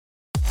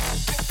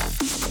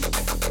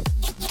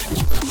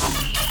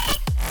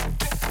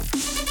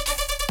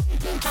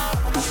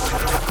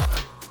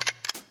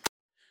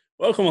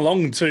Welcome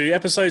along to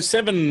episode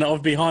 7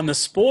 of Behind the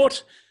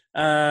Sport.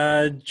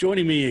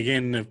 Joining me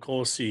again, of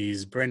course,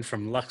 is Brent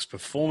from Lux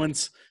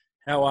Performance.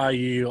 How are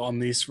you on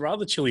this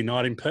rather chilly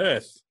night in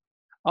Perth?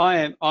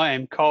 I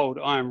am cold.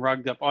 I am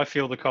rugged up. I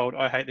feel the cold.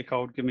 I hate the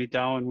cold. Give me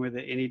Darwin weather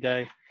any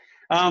day.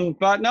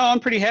 But no,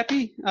 I'm pretty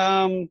happy.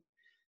 Man,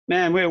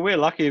 we're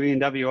lucky to be in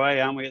WA,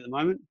 aren't we, at the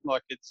moment?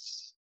 Like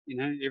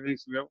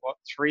everything's got what,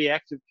 3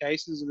 active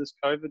cases of this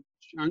COVID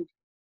junk.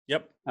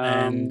 Yep,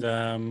 and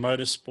Um,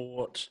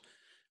 motorsport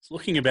is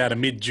looking about a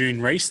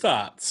mid-June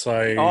restart.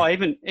 So, oh,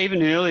 even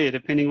earlier,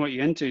 depending what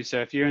you're into.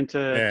 So if you're into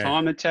yeah,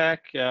 time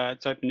attack,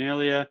 it's open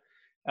earlier.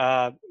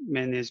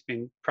 Man, there's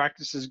been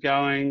practices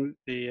going.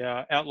 The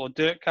outlaw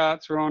dirt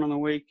carts were on the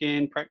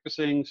weekend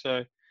practicing.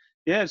 So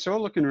yeah, it's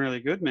all looking really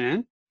good,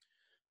 man.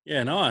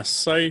 yeah, nice.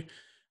 So,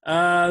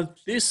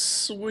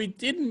 this we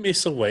did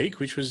miss a week,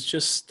 which was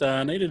just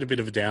needed a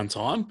bit of a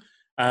downtime.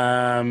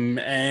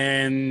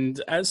 And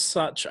as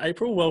such,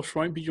 April Welsh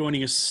won't be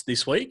joining us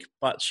this week,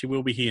 but she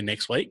will be here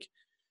next week.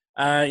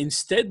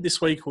 Instead,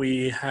 this week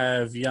we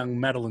have young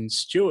Madeline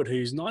Stewart,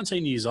 who's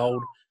 19 years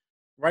old,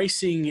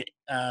 racing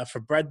for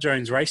Brad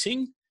Jones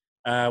Racing,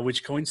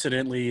 which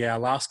coincidentally our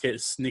last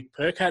guest, Nick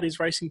Percat, is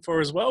racing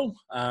for as well.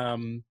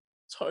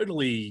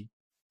 Totally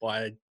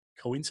by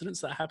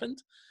coincidence that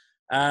happened.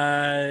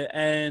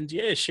 And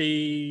yeah,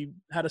 she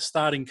had a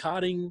start in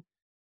karting,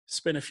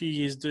 spent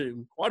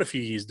quite a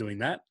few years doing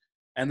that,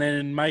 and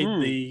then made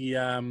Mm.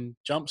 the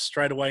jump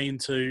straight away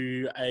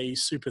into a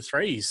Super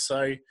Threes.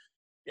 So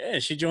yeah,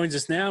 she joins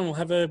us now, and we'll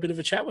have a bit of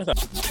a chat with her.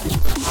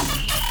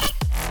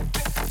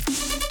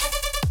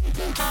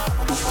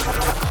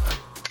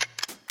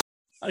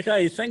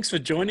 Okay, thanks for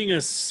joining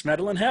us,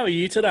 Madeline. How are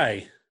you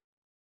today?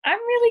 I'm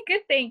really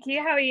good, thank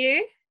you. How are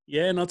you?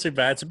 Yeah, not too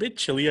bad. It's a bit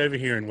chilly over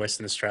here in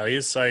Western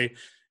Australia. So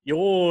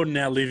you're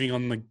now living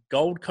on the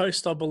Gold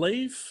Coast, I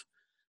believe.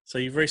 So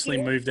you've recently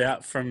Yeah. moved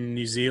out from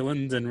New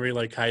Zealand and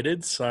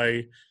relocated. So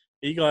are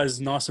you guys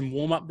nice and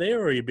warm up there,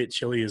 or are you a bit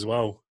chilly as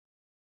well?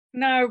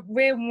 No,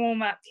 we're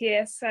warm up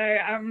here, so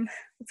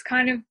it's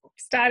kind of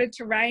started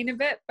to rain a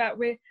bit, but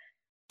we're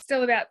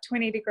still about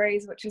 20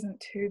 degrees, which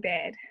isn't too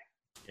bad.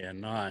 Yeah,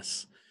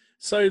 nice.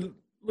 So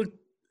look,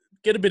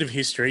 get a bit of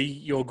history.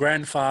 Your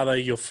grandfather,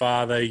 your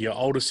father, your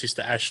older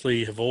sister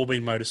Ashley have all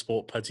been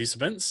motorsport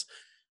participants.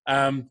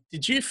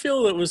 Did you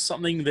feel it was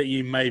something that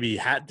you maybe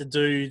had to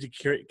do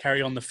to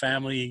carry on the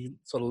family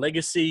sort of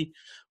legacy,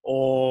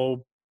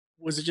 or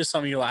was it just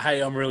something you're like,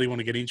 hey, I really want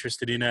to get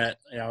interested in it?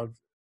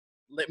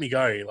 Let me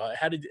go. Like,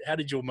 how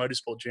did your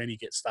motorsport journey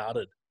get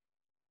started?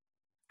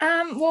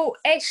 Well,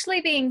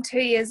 Ashley being 2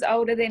 years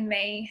older than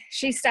me,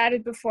 she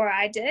started before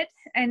I did,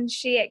 and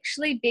she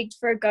actually begged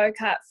for a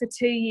go-kart for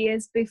 2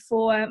 years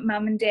before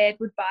mum and dad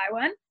would buy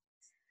one.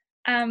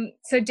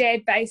 So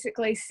dad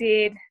basically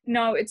said,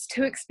 no, it's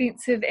too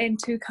expensive and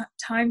too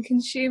time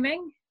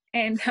consuming.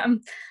 And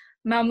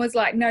mum was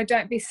like, no,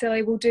 don't be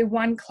silly. We'll do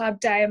one club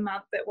day a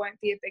month. It won't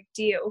be a big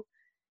deal.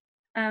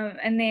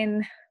 And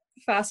then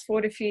fast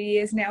forward a few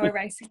years, now we're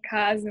racing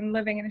cars and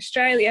living in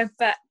Australia.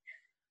 But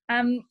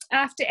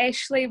after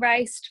Ashley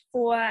raced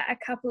for a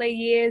couple of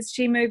years,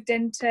 she moved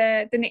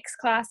into the next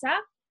class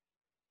up.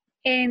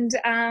 And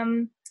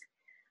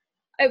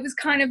it was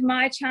kind of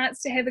my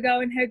chance to have a go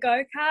in her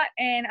go-kart,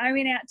 and I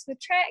went out to the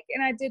track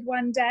and I did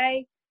one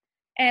day,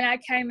 and I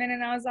came in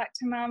and I was like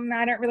to mum,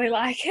 I don't really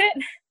like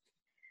it.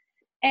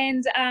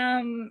 And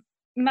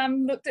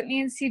mum looked at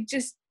me and said,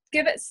 just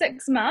give it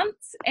 6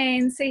 months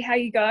and see how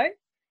you go,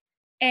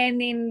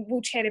 and then we'll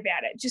chat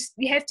about it. Just,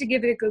 you have to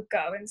give it a good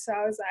go. And so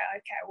I was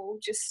like, okay, we'll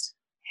just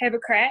have a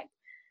crack.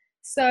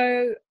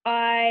 So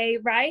I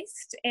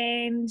raced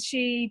and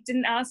she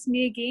didn't ask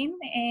me again,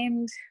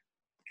 and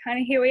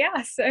kind of here we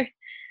are. So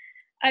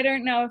I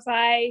don't know if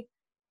I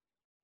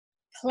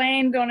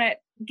planned on it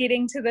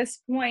getting to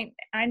this point.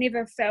 I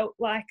never felt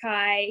like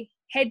I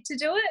had to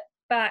do it,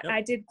 but Yep.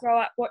 I did grow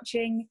up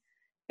watching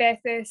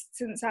Bathurst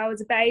since I was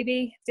a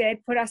baby. Dad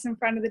put us in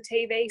front of the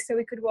TV so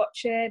we could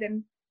watch it,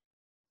 and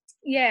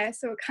yeah,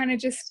 so it kind of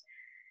just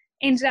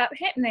ended up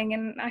happening,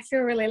 and I feel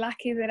really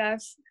lucky that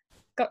I've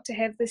got to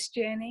have this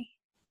journey.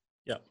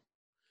 Yep.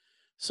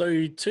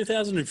 So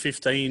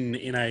 2015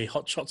 in a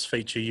Hot Shots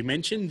feature, you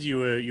mentioned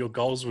your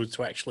goals were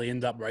to actually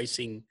end up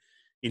racing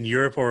in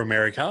Europe or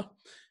America.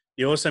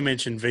 You also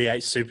mentioned V8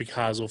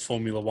 supercars or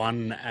Formula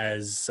One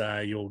as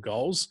your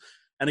goals,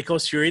 and of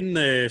course you're in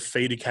the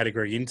feeder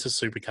category into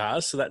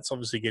supercars, so that's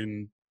obviously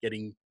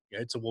getting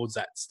towards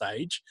that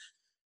stage.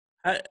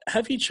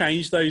 Have you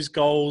changed those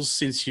goals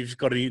since you've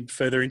got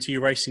further into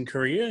your racing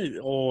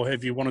career, or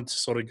have you wanted to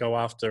sort of go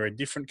after a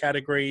different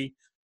category?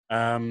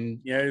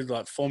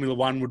 Like Formula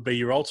One would be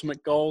your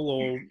ultimate goal,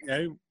 or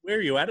where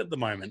are you at the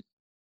moment?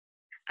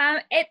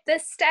 At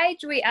this stage,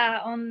 we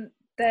are on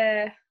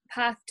the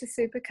path to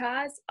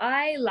supercars.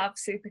 I love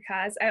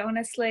supercars. I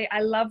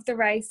love the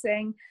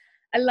racing.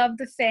 I love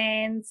the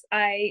fans.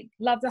 I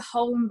love the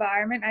whole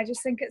environment. I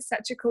just think it's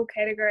such a cool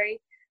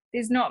category.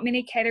 There's not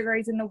many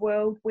categories in the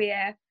world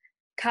where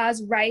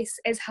cars race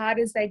as hard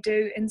as they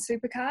do in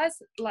supercars.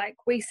 Like,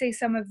 we see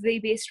some of the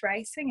best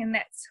racing, and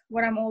that's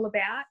what I'm all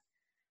about.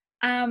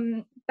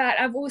 But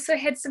I've also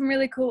had some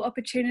really cool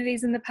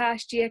opportunities in the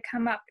past year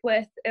come up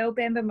with Earl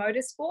Bamber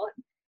Motorsport.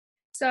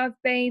 So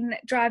I've been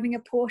driving a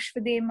Porsche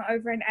for them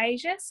over in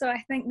Asia. So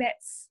I think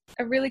that's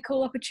a really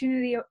cool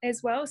opportunity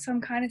as well. So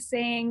I'm kind of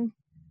seeing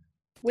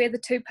where the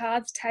two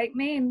paths take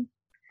me, and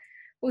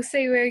we'll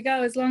see where we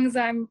go. As long as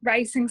I'm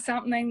racing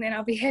something, then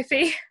I'll be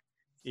happy.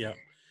 Yeah.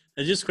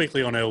 And just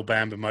quickly on Earl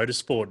Bamber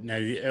Motorsport. Now,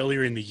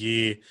 earlier in the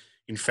year,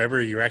 in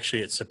February, you're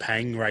actually at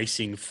Sepang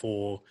racing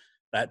for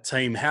that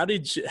team. How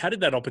did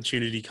that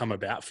opportunity come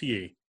about for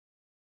you?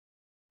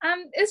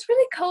 It's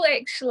really cool,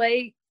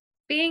 actually.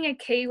 Being a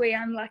Kiwi,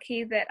 I'm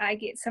lucky that I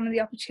get some of the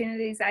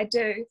opportunities I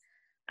do.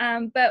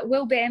 But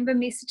Will Bamber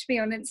messaged me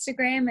on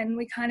Instagram, and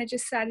we kind of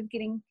just started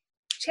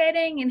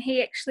chatting, and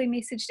he actually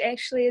messaged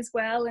Ashley as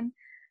well, and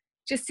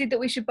just said that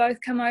we should both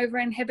come over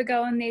and have a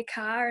go on their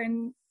car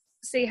and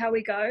see how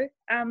we go.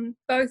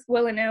 Both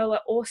Will and Earl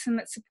are awesome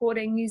at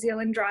supporting New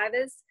Zealand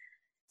drivers.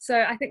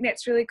 So I think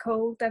that's really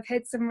cool. They've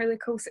had some really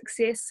cool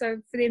success. So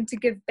for them to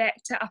give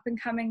back to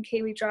up-and-coming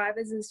Kiwi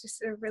drivers is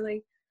just a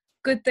really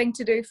good thing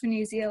to do for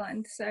New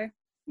Zealand. So,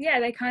 yeah,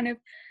 they kind of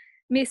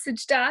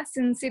messaged us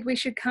and said we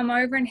should come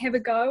over and have a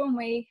go, and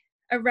we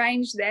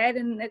arranged that,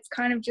 and it's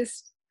kind of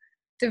just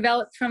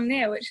developed from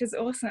there, which is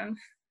awesome.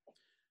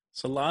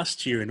 So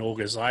last year in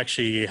August, I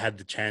actually had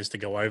the chance to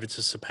go over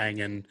to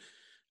Sepang and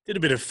did a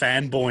bit of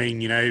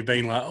fanboying,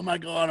 being like, oh my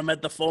God, I'm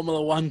at the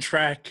Formula One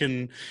track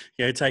and,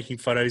 taking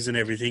photos and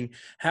everything.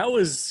 How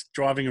was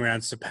driving around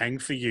Sepang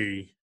for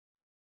you?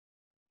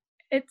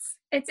 It's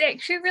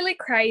actually really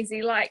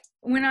crazy. Like,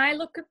 when I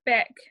look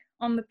back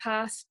on the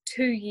past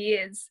 2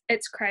 years,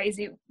 it's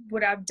crazy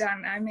what I've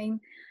done. I mean,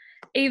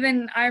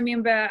 even I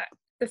remember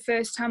the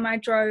first time I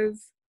drove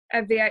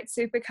a V8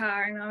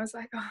 supercar, and I was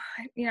like,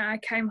 I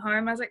came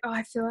home, I was like,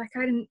 I feel like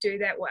I didn't do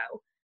that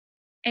well.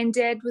 And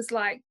Dad was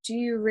like, do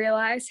you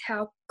realize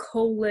how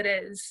cool it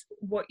is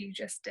what you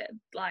just did?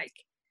 Like,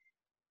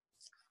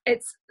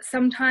 it's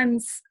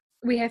sometimes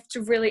we have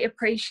to really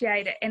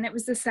appreciate it. And it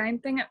was the same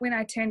thing when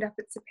I turned up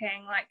at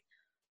Sepang. Like,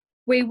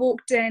 we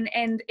walked in,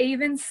 and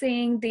even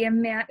seeing the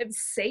amount of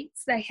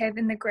seats they have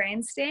in the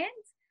grandstands,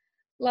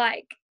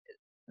 like,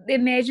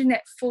 imagine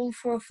that full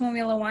for a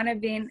Formula One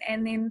event.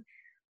 And then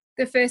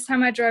the first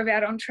time I drove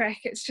out on track,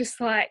 it's just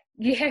like,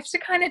 you have to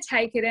kind of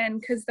take it in,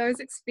 because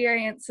those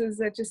experiences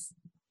are just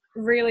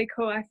really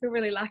cool. I feel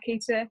really lucky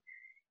to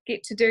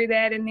get to do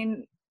that. And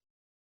then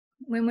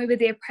when we were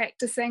there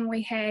practicing,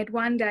 we had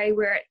one day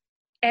where it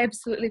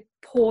absolutely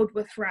poured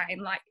with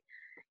rain, like,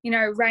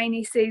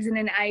 rainy season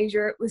in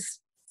Asia, it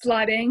was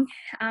flooding.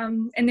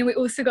 And then we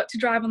also got to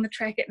drive on the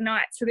track at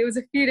night. So there was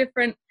a few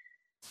different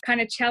kind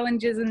of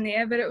challenges in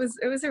there, but it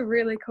was a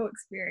really cool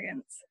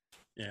experience.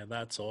 Yeah,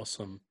 that's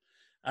awesome.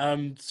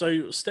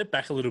 So step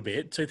back a little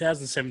bit.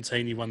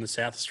 2017, you won the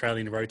South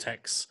Australian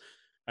Rotax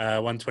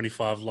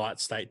 125 light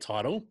state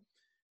title.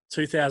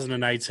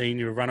 2018,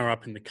 you were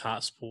runner-up in the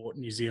Kart Sport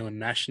New Zealand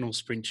National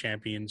Sprint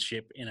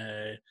Championship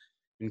in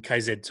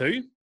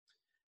KZ2.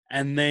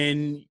 And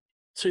then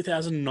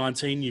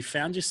 2019, you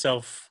found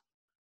yourself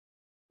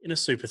in a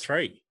Super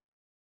 3.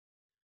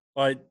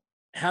 Like,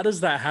 how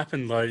does that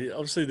happen? Like,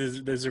 obviously,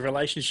 there's a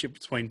relationship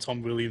between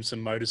Tom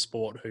Williamson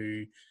Motorsport,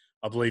 who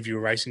I believe you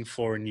were racing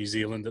for in New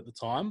Zealand at the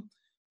time,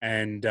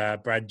 and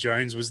Brad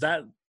Jones. Was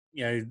that,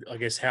 I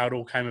guess, how it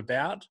all came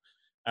about?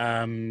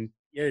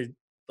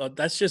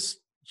 That's just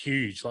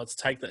huge. Let's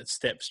take that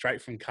step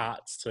straight from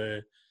karts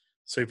to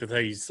Super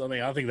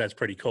 3s. I think that's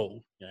pretty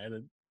cool.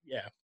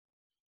 Yeah.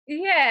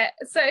 Yeah,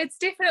 so it's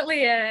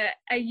definitely a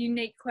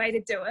unique way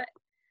to do it.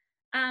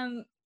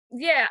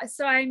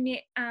 So I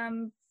met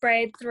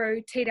Brad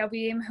through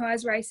TWM, who I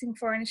was racing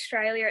for in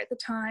Australia at the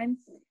time.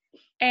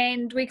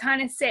 And we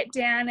kind of sat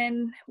down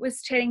and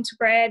was chatting to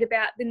Brad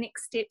about the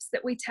next steps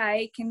that we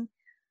take. And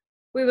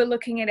we were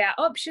looking at our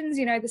options,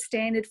 the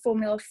standard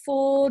Formula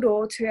Ford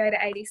or Toyota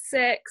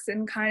 86,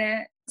 and kind of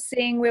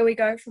seeing where we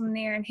go from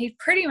there. And he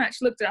pretty much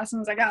looked at us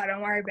and was like, oh,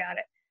 don't worry about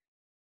it.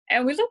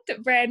 And we looked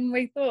at Brad and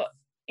we thought,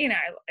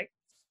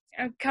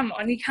 come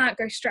on, you can't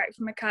go straight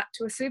from a kart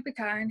to a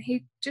supercar. And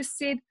he just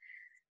said,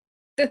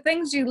 the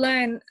things you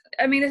learn,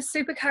 a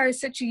supercar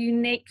is such a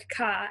unique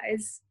car,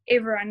 as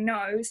everyone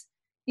knows.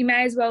 You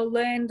may as well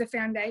learn the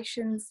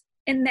foundations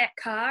in that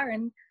car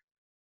and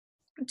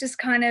just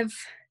kind of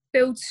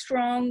build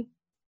strong,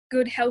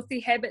 good, healthy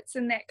habits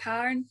in that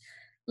car and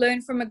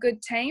learn from a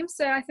good team.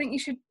 So I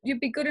think you'd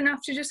be good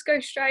enough to just go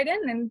straight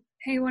in, and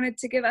he wanted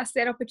to give us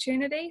that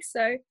opportunity.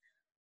 So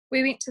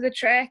we went to the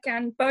track,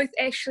 and both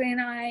Ashley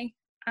and I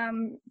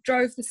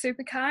drove the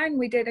supercar, and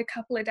we did a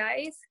couple of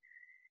days.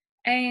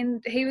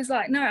 And he was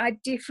like, no, I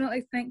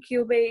definitely think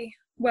you'll be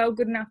well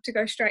good enough to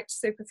go straight to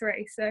Super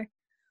 3. So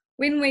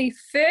when we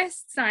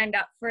first signed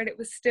up for it, it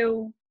was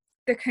still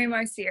the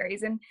Kumho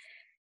series, and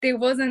there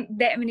wasn't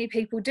that many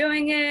people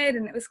doing it,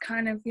 and it was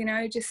kind of,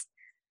 just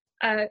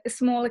a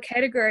smaller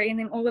category. And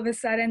then all of a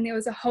sudden there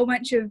was a whole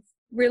bunch of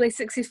really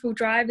successful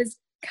drivers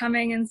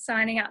coming and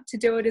signing up to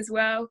do it as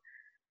well.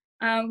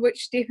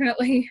 which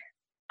definitely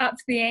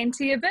upped the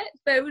ante a bit.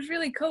 But it was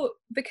really cool.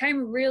 It became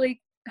a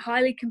really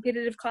highly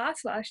competitive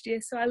class last year,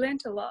 so I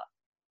learnt a lot.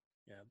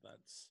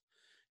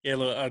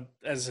 Look,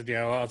 as I said,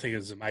 I think it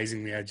was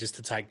amazing, just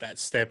to take that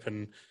step,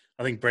 and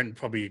I think Brent would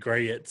probably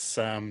agree. It's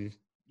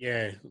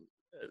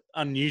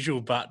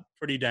unusual, but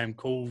pretty damn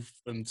cool for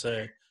them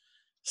to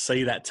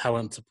see that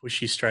talent to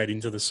push you straight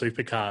into the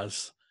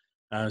supercars,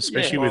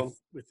 especially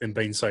with them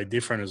being so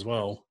different as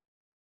well.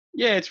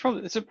 Yeah, it's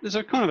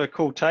a kind of a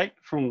cool take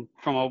from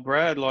old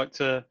Brad.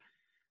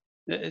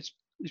 It's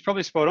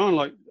probably spot on.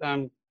 Like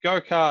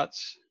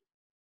go-karts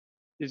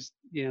is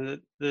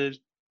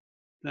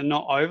they're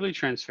not overly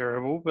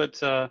transferable, but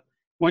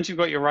once you've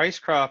got your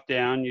racecraft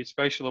down, your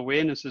spatial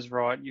awareness is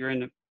right, you're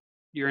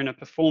in a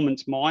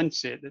performance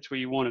mindset. That's where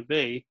you want to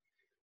be.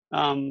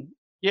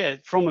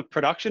 From a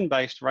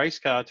production-based race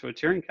car to a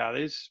touring car,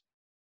 there's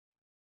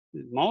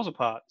miles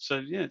apart.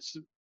 So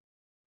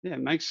it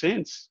makes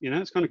sense.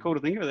 It's kind of cool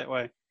to think of it that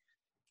way.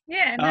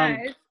 Yeah, no,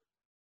 it's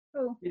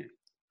cool.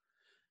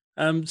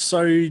 Yeah.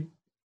 So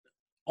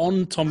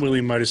on Tom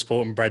William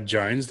Motorsport and Brad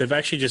Jones, they've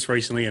actually just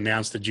recently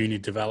announced a junior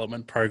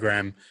development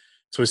program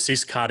to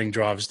assist karting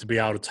drivers to be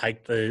able to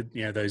take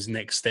those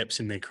next steps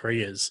in their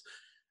careers.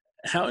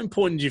 How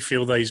important do you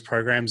feel these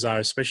programs are,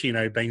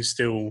 especially being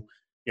still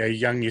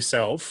young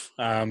yourself?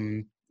 How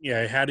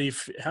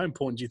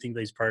important do you think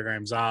these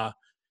programs are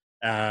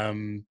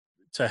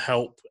to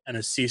help and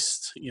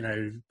assist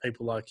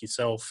people like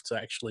yourself to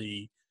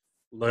actually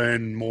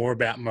learn more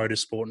about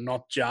motorsport,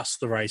 not just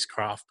the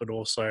racecraft, but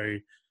also,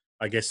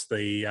 I guess,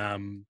 the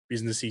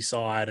businessy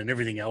side and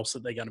everything else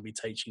that they're going to be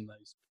teaching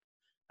those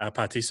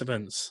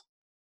participants?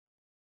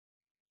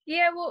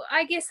 Yeah, well,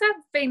 I guess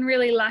I've been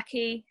really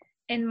lucky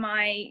in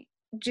my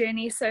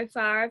journey so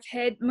far. I've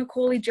had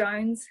Macaulay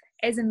Jones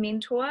as a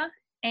mentor,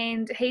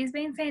 and he's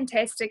been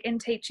fantastic in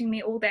teaching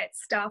me all that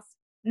stuff,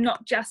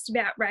 not just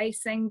about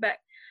racing, but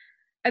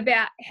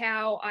about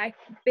how I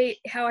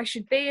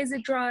should be as a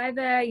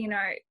driver,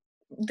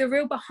 the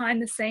real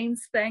behind the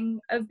scenes thing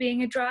of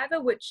being a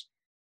driver, which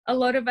a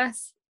lot of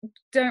us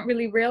don't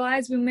really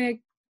realize when we're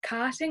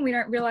karting. We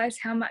don't realize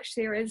how much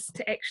there is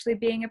to actually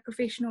being a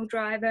professional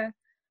driver,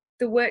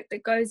 the work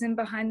that goes in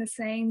behind the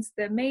scenes,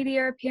 the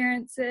media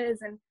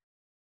appearances and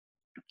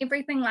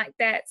everything like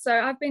that. So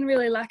I've been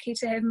really lucky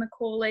to have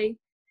Macaulay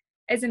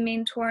as a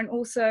mentor, and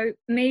also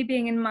me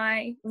being in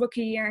my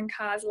rookie year in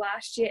cars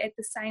last year at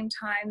the same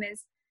time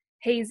as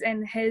he's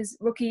in his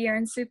rookie year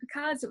in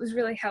supercars. It was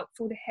really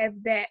helpful to have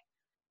that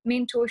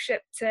mentorship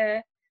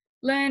to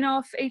learn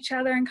off each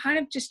other and kind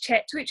of just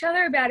chat to each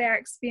other about our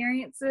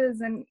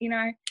experiences. And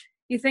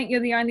you think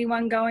you're the only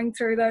one going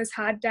through those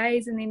hard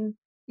days, and then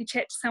you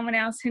chat to someone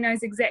else who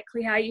knows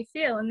exactly how you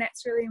feel, and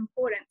that's really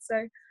important.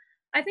 So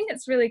I think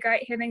it's really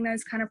great having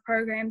those kind of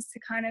programs to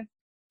kind of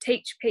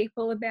teach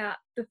people about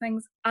the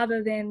things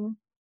other than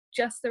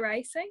just the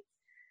racing.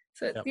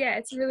 So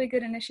it's a really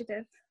good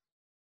initiative.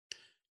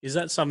 Is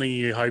that something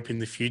you hope in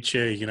the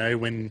future,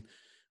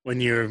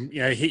 when you're,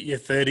 hit your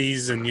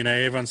 30s and,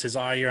 everyone says,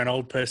 oh, you're an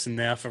old person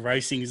now for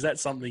racing. Is that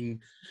something,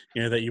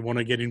 that you want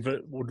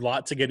to would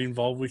like to get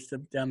involved with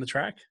down the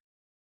track?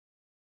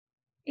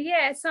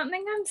 Yeah,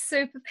 something I'm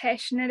super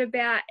passionate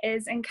about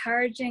is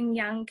encouraging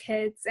young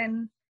kids,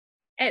 and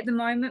at the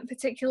moment,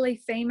 particularly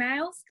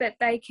females, that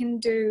they can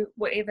do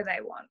whatever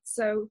they want.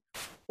 So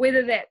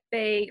whether that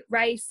be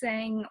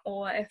racing,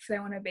 or if they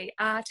want to be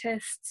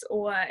artists,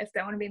 or if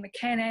they want to be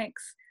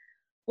mechanics,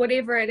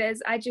 whatever it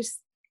is, I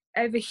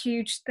have a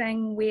huge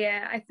thing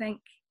where I think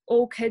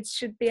all kids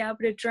should be able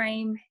to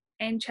dream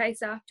and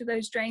chase after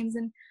those dreams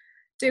and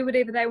do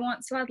whatever they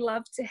want. So I'd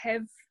love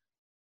to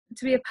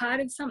be a part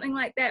of something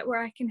like that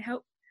where I can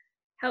help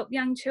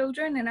young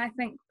children. And I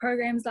think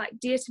programs like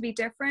Dare to be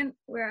Different,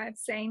 where I've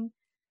seen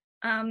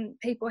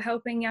people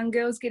helping young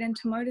girls get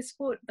into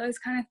motorsport, those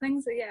kind of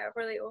things are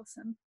really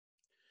awesome.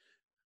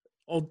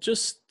 I'll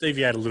just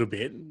deviate a little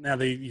bit now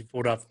that you've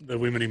brought up the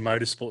women in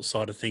motorsport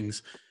side of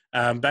things.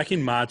 Back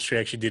in March, we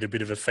actually did a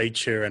bit of a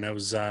feature, and it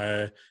was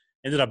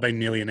ended up being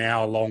nearly an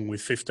hour long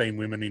with 15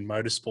 women in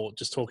motorsport,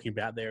 just talking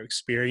about their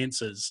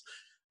experiences.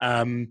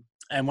 And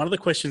one of the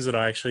questions that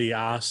I actually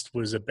asked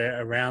was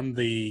around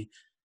the,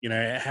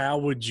 how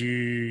would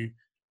you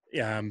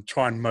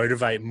try and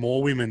motivate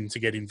more women to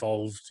get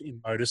involved in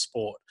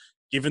motorsport,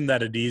 given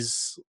that it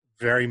is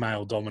very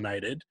male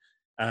dominated?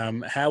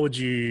 How would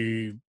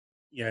you,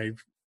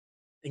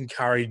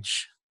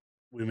 encourage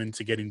women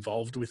to get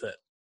involved with it?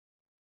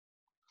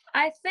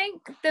 I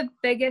think the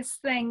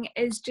biggest thing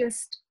is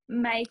just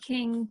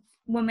making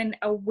women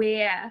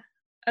aware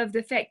of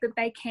the fact that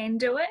they can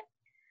do it.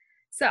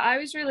 So I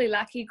was really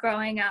lucky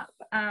growing up.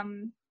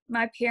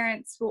 My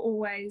parents were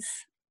always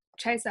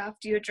chase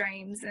after your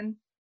dreams, and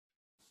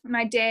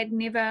my dad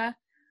never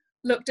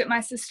looked at my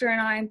sister and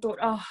I and thought,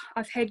 oh,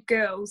 I've had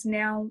girls,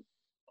 now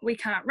we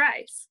can't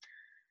race.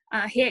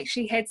 He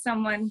actually had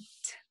someone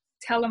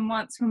tell him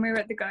once when we were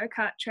at the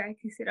go-kart track,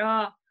 he said,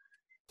 oh,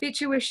 bet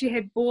you wish you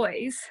had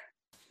boys.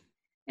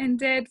 And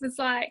Dad was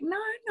like, no,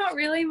 not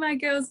really. My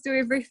girls do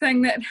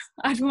everything that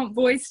I'd want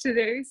boys to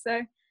do.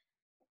 So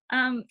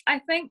I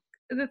think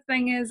the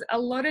thing is, a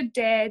lot of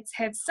dads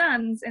have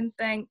sons and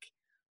think,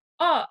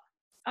 oh,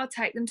 I'll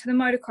take them to the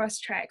motocross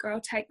track, or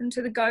I'll take them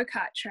to the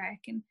go-kart track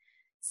and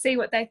see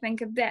what they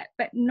think of that.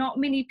 But not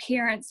many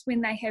parents,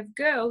 when they have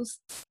girls,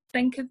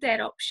 think of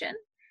that option.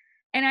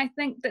 And I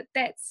think that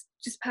that's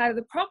just part of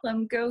the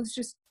problem. Girls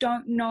just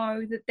don't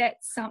know that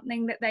that's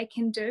something that they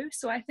can do.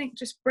 So I think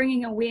just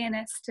bringing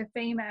awareness to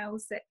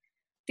females that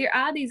there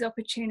are these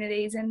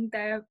opportunities and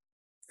they're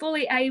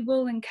fully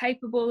able and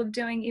capable of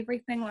doing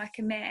everything like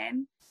a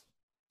man.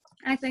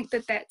 I think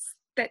that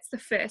that's the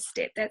first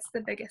step. That's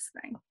the biggest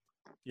thing.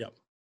 Yep.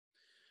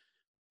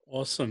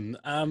 Awesome.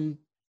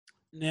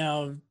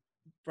 Now,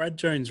 Brad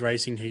Jones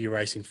Racing, who you're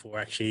racing for,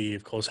 actually,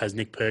 of course, has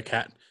Nick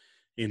Percat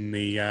in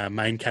the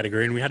main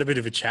category, and we had a bit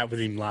of a chat with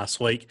him last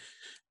week.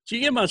 Do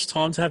you get much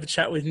time to have a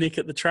chat with Nick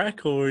at the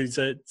track, or is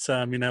it,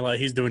 like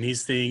he's doing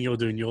his thing, you're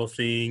doing your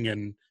thing,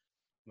 and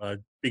a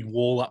big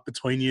wall up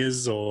between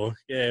yous, or,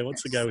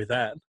 what's the go with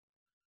that?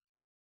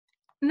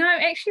 No,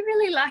 actually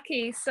really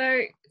lucky.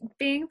 So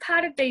being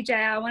part of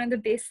BJR, one of the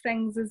best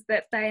things is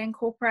that they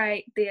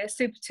incorporate their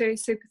Super 2,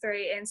 Super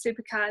 3 and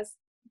Supercars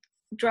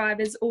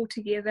drivers all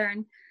together,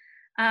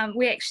 and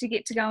we actually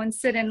get to go and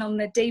sit in on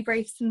the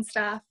debriefs and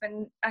stuff,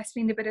 and I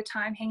spend a bit of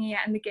time hanging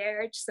out in the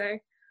garage. So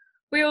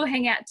we all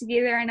hang out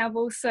together, and I've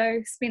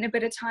also spent a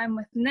bit of time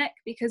with Nick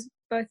because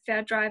both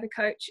our driver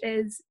coach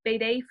is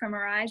BD from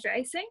Arise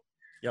Racing.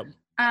 Yep.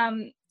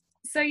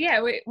 So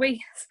yeah,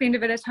 we spend a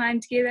bit of time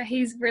together.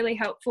 He's really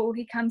helpful.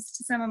 He comes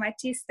to some of my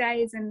test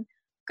days and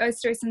goes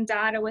through some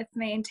data with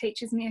me and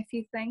teaches me a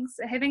few things.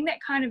 So having that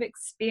kind of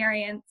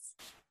experience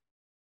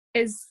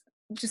is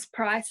just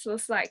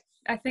priceless. Like,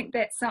 I think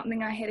that's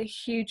something I had a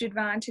huge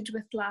advantage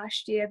with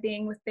last year,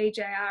 being with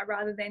BJR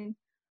rather than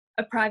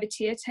a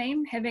privateer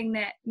team. Having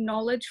that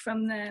knowledge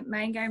from the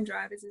main game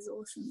drivers is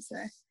awesome. So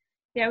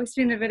yeah, we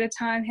spend a bit of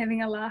time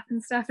having a laugh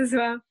and stuff as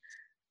well.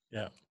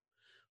 Yeah.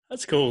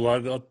 That's cool.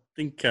 I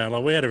think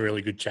we had a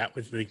really good chat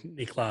with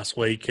Nick last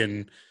week,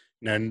 and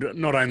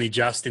not only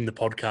just in the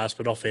podcast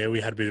but off air,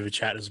 we had a bit of a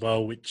chat as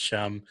well, which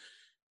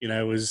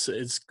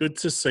it's good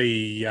to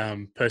see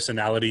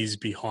personalities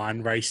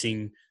behind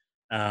racing,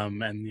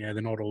 and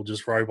they're not all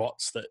just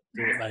robots that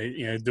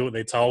do what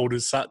they're told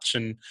as such.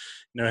 And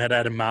had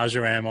Adam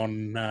Marjoram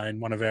on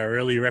in one of our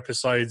earlier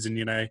episodes, and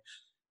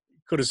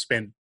could have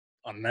spent,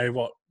 I don't know,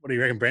 what do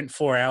you reckon, Brent,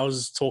 4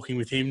 hours talking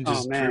with him,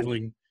 just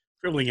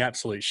dribbling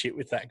absolute shit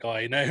with that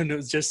guy, and it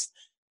was just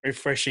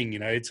refreshing,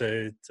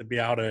 to be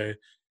able to,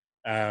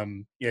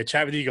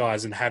 chat with you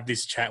guys and have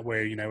this chat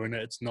where, when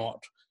it's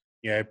not,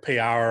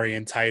 PR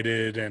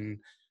orientated. And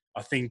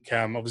I think,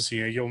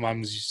 obviously, your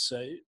mum's,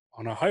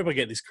 and I hope I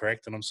get this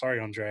correct, and I'm sorry,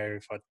 Andrea,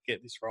 if I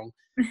get this wrong.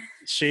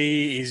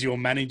 She is your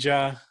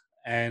manager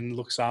and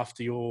looks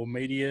after your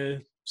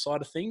media side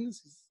of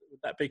things.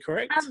 Would that be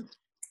correct?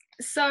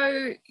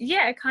 So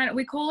yeah, kind of,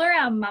 we call her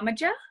our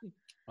mummager.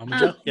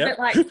 Yep. But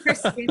like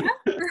Christina.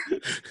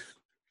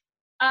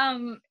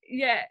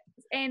 Yeah,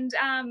 and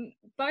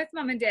both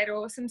mum and dad are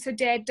awesome. So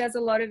dad does a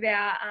lot of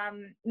our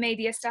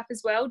media stuff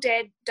as well.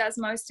 Dad does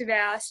most of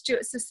our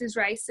Stuart Sisters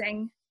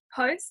Racing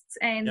posts,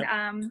 and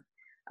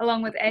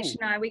along with Ash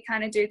and I, we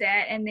kind of do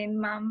that. And then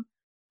mum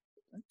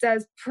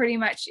does pretty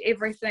much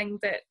everything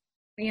that,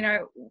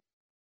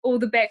 all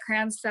the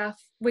background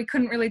stuff. We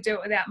couldn't really do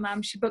it without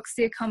mum. She books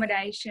the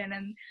accommodation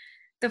and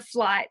the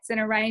flights and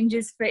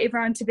arranges for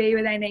everyone to be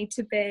where they need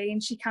to be,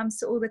 and she comes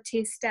to all the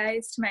test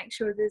days to make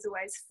sure there's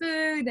always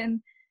food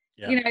and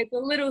the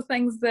little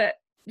things that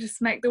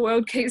just make the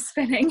world keep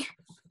spinning.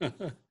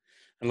 And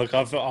look,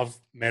 I've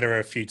met her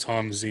a few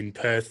times in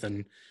Perth,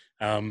 and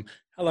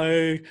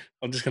hello,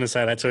 I'm just going to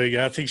say that to you.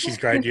 I think she's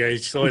great.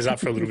 She's always up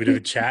for a little bit of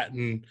a chat,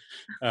 and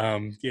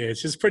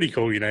it's just pretty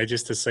cool,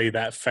 just to see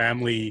that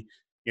family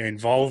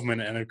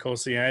involvement. And of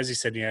course, as you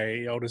said,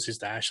 your older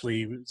sister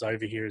Ashley was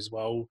over here as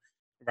well,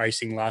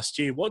 racing last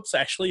year. What's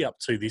Ashley up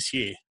to this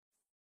year?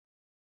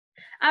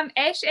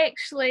 Ash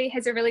actually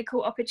has a really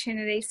cool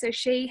opportunity. So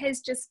she has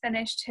just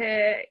finished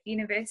her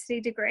university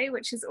degree,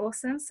 which is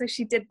awesome. So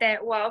she did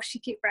that while she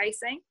kept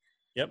racing.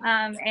 Yep.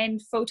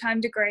 And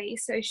full-time degree.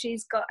 So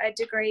she's got a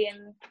degree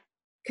in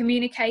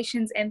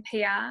communications and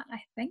PR,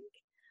 I think.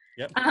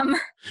 Yep.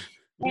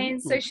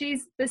 And so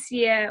she's this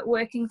year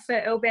working for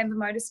Ilbamba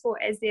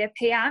Motorsport as their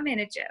PR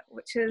manager,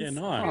 which is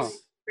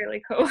nice.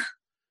 Really cool.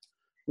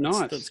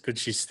 Nice. That's good.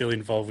 She's still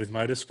involved with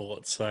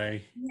motorsport. So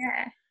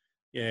that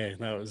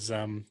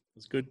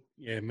was good.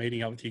 Yeah,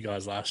 meeting up with you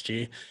guys last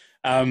year.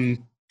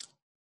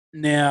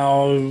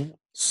 Now,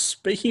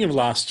 speaking of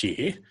last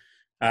year,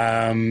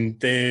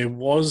 there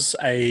was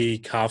a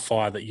car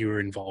fire that you were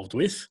involved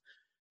with,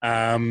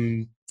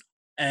 and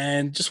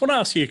just want to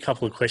ask you a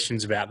couple of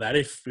questions about that.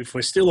 If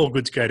we're still all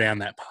good to go down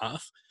that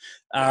path,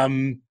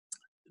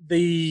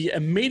 the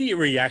immediate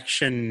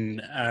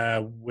reaction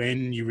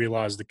when you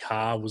realised the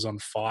car was on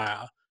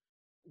fire,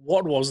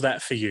 what was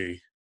that for you?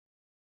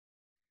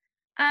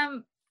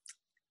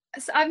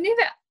 So I've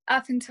never,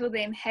 up until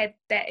then, had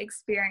that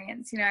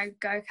experience.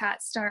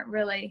 Go-karts don't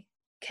really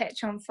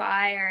catch on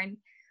fire, and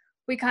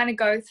we kind of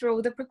go through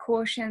all the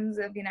precautions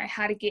of, you know,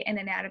 how to get in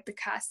and out of the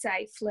car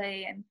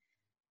safely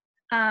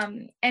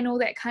and all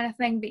that kind of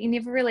thing, but you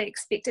never really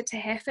expect it to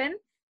happen.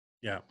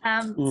 Yeah.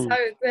 So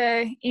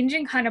the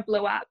engine kind of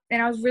blew up,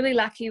 and I was really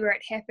lucky where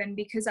it happened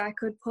because I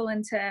could pull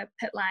into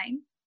pit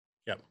lane.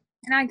 Yep.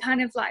 And I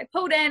kind of like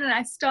pulled in and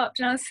I stopped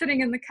and I was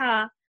sitting in the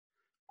car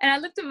and I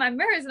looked at my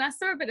mirrors and I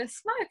saw a bit of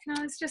smoke and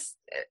I was just,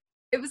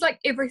 it was like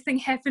everything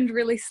happened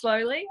really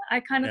slowly. I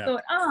kind of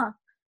thought,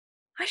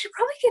 I should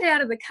probably get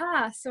out of the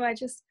car. So I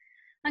just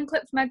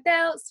unclipped my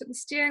belts, took the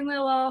steering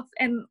wheel off,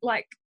 and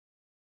like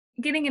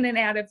getting in and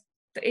out of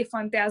the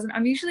F1000,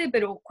 I'm usually a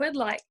bit awkward.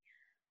 Like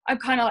I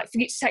kind of like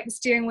forget to take the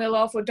steering wheel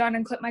off or don't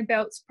unclip my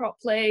belts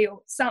properly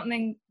or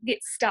something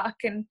gets stuck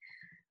and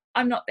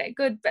I'm not that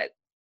good, but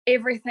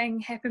everything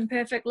happened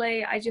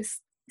perfectly. I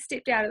just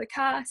stepped out of the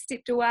car,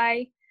 stepped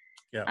away,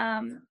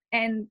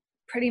 and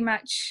pretty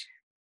much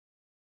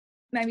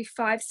maybe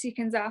 5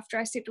 seconds after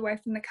I stepped away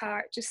from the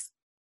car, it just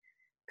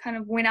kind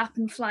of went up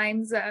in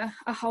flames a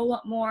whole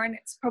lot more. And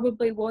it's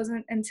probably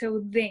wasn't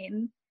until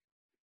then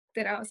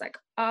that I was like,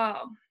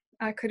 oh,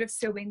 I could have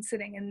still been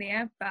sitting in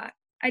there, but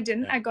I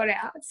didn't. I got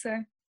out.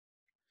 So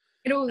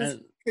it all was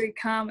pretty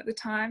calm at the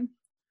time.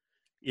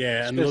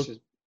 Yeah. And look,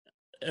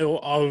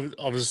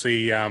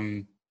 obviously,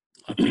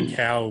 I think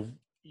how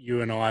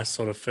you and I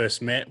sort of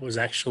first met was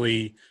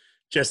actually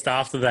just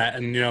after that.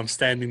 And, you know, I'm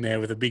standing there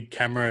with a big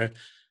camera,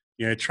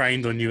 you know,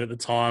 trained on you at the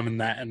time and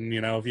that, and,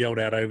 you know, I've yelled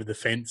out over the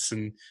fence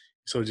and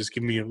sort of just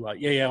give me like,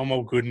 yeah, I'm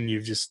all good. And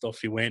you've just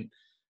off you went.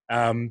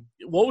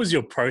 What was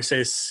your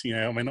process? You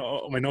know, I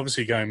mean,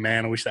 obviously going,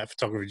 man, I wish that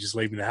photographer would just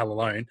leave me the hell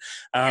alone.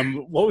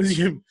 What was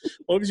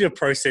your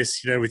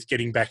process, you know, with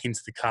getting back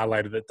into the car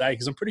later that day?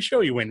 Because I'm pretty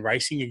sure you went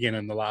racing again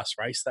in the last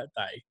race that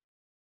day.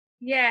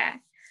 Yeah.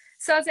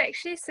 So I was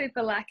actually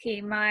super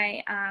lucky.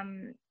 My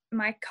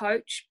my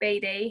coach,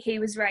 BD, he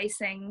was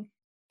racing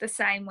the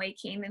same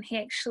weekend and he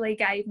actually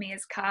gave me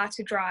his car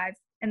to drive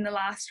in the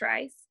last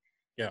race.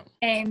 Yeah.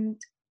 And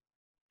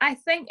I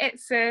think at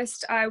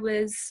first I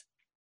was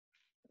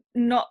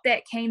not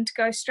that keen to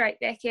go straight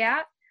back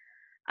out.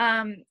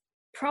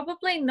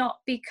 Probably not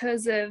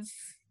because of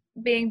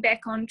being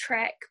back on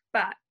track,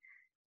 but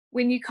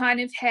when you kind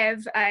of have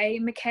a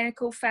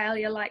mechanical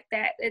failure like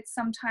that, it's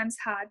sometimes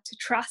hard to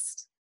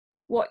trust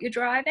what you're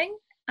driving.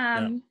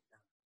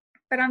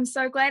 But I'm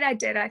so glad I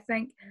did. I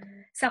think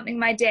something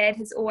my dad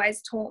has always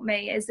taught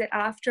me is that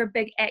after a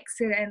big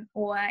accident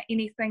or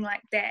anything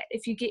like that,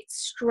 if you get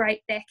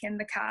straight back in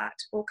the cart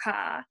or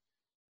car,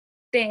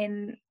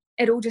 then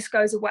it all just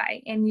goes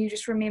away and you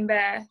just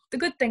remember the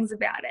good things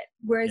about it.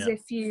 Whereas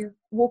if you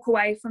walk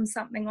away from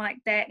something like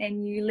that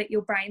and you let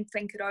your brain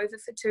think it over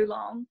for too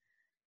long,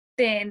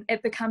 then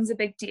it becomes a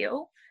big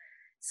deal.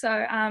 So,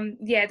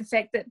 the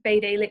fact that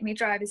BD let me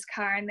drive his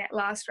car in that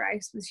last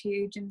race was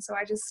huge. And so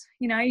I just,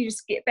 you know, you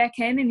just get back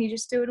in and you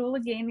just do it all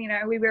again. You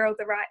know, we wear all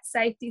the right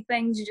safety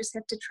things. You just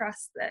have to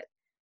trust that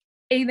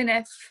even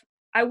if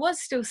I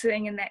was still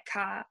sitting in that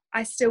car,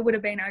 I still would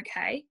have been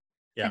okay.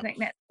 I think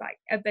that's like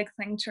a big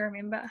thing to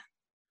remember.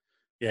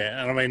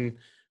 Yeah, and I mean,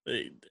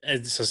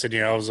 as I said, you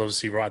know, I was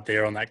obviously right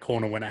there on that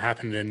corner when it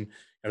happened, and you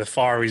know, the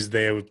fire is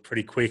there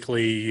pretty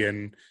quickly,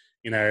 and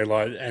you know,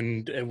 like,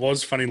 and it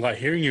was funny, like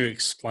hearing you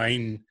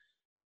explain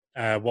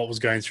what was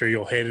going through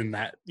your head and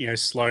that, you know,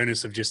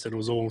 slowness of just it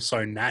was all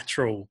so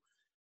natural.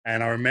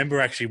 And I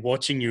remember actually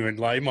watching you, and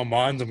like in my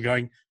mind, I'm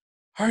going,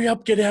 hurry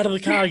up, get out of the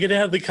car, get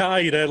out of the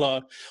car. You know,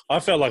 like I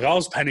felt like I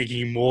was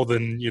panicking more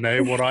than, you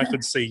know, what I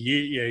could see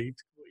you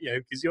know,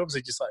 because you're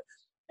obviously just like,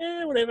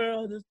 yeah, whatever,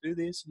 I'll just do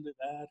this and do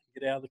that, and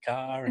get out of the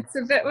car. And it's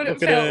a bit what it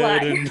felt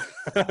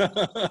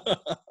like.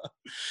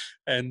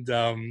 And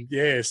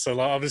so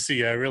like,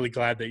 obviously, really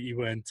glad that you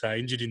weren't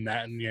injured in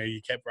that, and you know,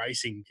 you kept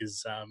racing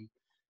because,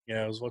 you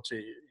know, I was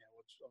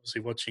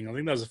watching. I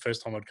think that was the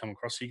first time I'd come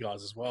across you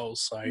guys as well.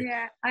 So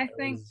yeah, I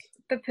think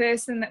the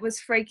person that was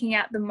freaking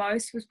out the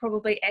most was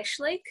probably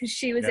Ashley because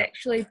she was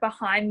actually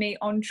behind me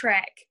on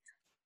track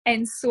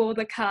and saw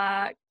the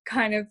car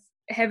kind of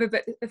have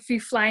a few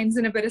flames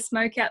and a bit of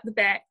smoke out the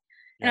back.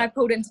 And I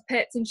pulled into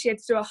pits and she had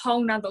to do a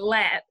whole nother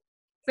lap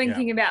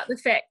thinking about the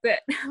fact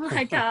that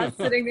my car's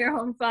sitting there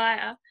on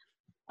fire.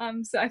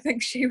 So I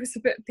think she was a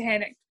bit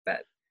panicked,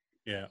 but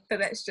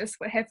that's just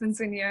what happens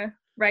when you're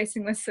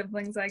racing with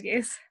siblings, I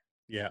guess.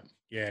 Yeah.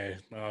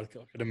 I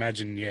could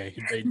imagine, you'd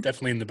be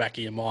definitely in the back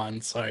of your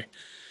mind. So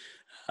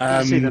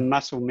you see the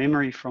muscle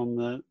memory from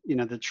the, you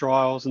know, the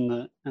trials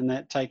and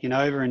that taking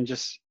over, and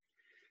just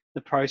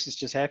the process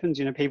just happens.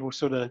 You know, people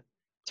sort of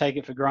take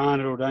it for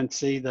granted or don't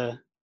see the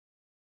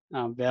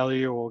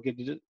value, or get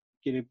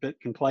a bit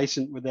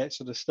complacent with that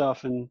sort of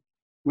stuff. And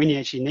when you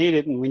actually need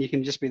it, and when you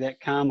can just be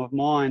that calm of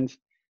mind,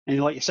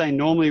 and like you're saying,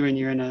 normally when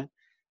you're in a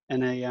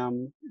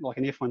like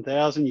an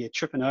F1000, you're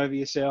tripping over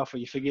yourself or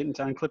you're forgetting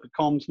to unclip a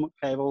comms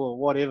cable or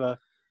whatever.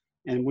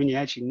 And when you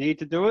actually need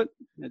to do it,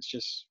 it's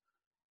just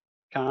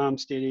calm,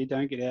 steady,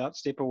 don't get out,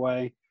 step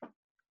away,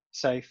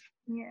 safe.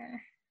 Yeah.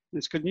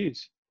 It's good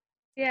news.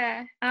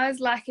 Yeah, I was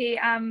lucky.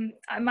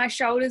 My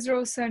shoulders are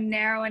also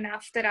narrow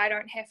enough that I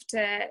don't have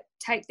to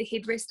take the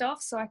headrest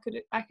off, so I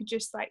could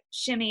just like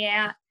shimmy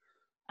out,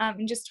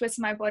 and just twist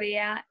my body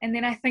out. And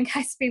then I think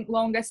I spent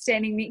longer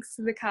standing next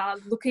to the car,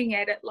 looking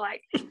at it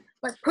like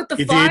put the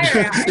You fire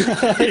did.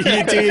 out.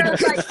 You did. I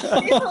was like, step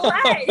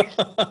away.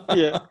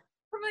 Yeah.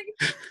 I'm like,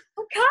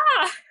 the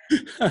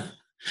car.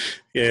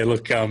 Yeah,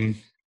 look,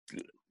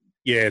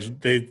 yeah,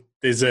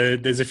 there's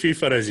a few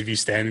photos of you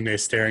standing there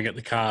staring at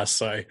the car.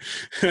 So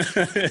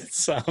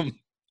it's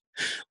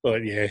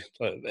but yeah,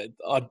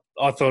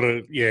 I thought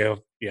it. Yeah,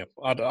 yeah.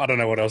 I don't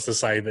know what else to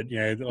say, but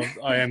yeah,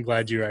 I am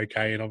glad you're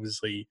okay, and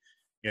obviously,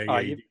 Oh,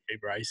 you did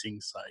keep racing.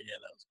 So yeah,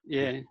 that was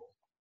Yeah. pretty cool.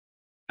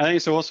 I think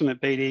it's awesome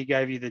that BD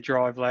gave you the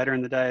drive later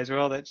in the day as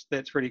well. That's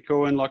pretty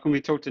cool. And like when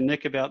we talked to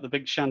Nick about the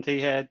big shunt he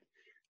had,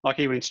 like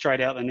he went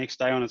straight out the next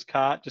day on his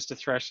cart just to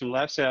thrash some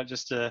laps out,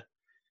 just to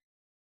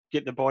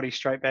get the body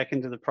straight back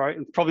into the pro.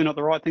 Probably not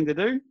the right thing to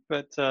do,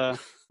 but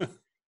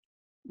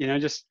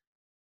just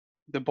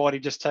the body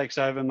just takes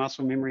over,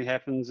 muscle memory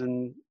happens,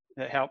 and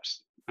it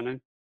helps.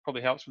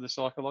 Probably helps with the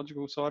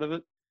psychological side of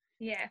it.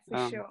 Yeah,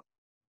 for sure.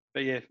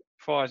 But yeah,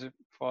 fires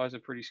are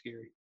pretty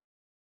scary.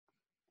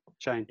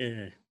 Shane.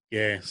 Yeah,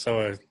 yeah.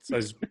 So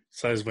is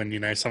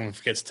when someone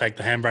forgets to take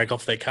the handbrake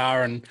off their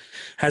car and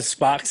has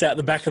sparks out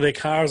the back of their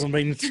cars and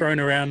being thrown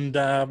around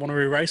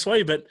Wanneroo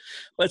Raceway. But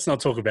let's not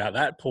talk about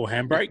that. Poor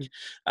handbrake.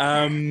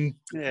 Yeah,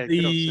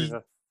 good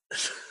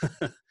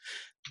observer.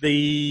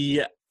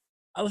 The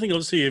other thing,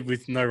 obviously,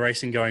 with no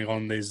racing going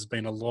on, there's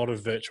been a lot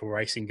of virtual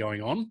racing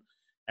going on,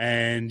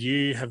 and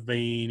you have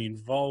been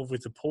involved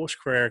with the Porsche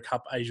Carrera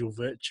Cup Asia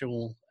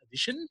Virtual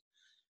Edition.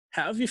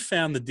 How have you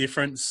found the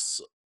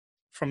difference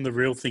from the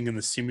real thing in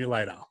the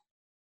simulator?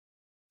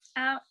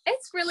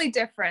 It's really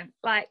different.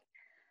 Like,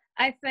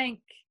 I think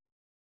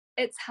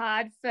it's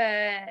hard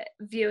for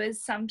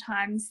viewers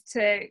sometimes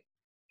to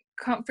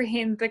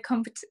comprehend the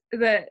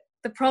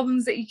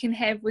problems that you can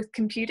have with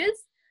computers.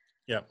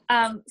 Yeah.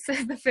 So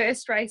the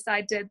first race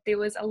I did, there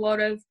was a lot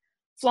of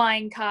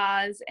flying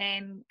cars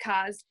and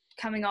cars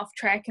coming off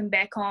track and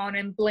back on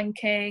and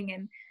blinking,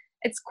 and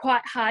it's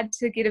quite hard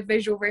to get a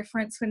visual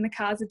reference when the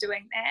cars are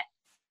doing that.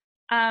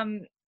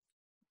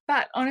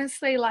 But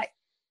honestly, like,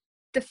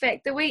 the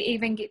fact that we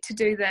even get to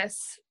do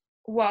this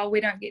while we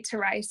don't get to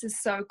race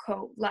is so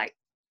cool. Like,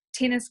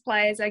 tennis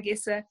players, I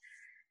guess, are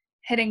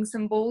hitting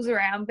some balls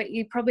around, but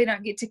you probably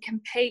don't get to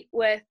compete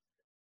with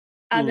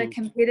other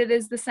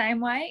competitors the same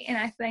way. And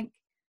I think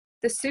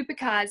the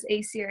Supercars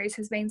E-Series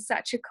has been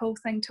such a cool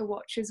thing to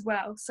watch as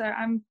well. So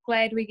I'm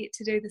glad we get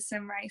to do the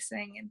sim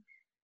racing,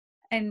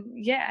 and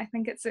yeah, I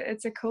think it's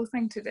a cool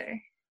thing to do.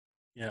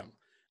 Yeah.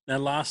 Now,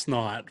 last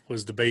night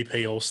was the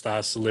BP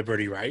All-Star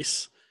Celebrity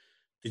Race.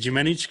 Did you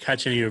manage to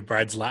catch any of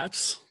Brad's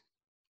laps?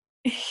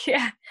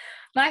 Yeah.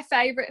 My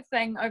favourite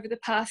thing over the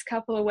past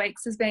couple of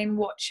weeks has been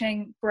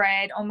watching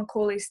Brad on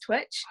Macaulay's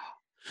Twitch.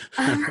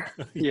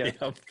 Yeah.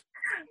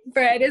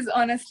 Brad is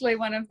honestly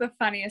one of the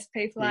funniest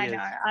people I know.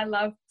 Is. I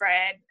love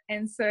Brad.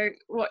 And so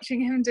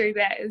watching him do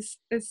that is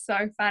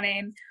so funny.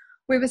 And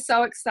we were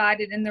so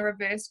excited in the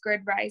reverse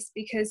grid race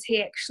because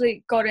he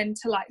actually got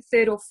into like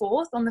third or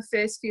fourth on the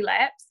first few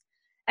laps.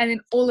 And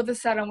then all of a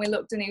sudden we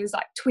looked and he was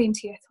like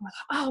 20th. And we're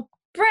like, oh,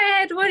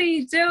 Brad, what are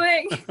you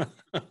doing?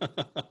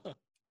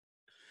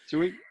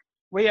 So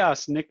we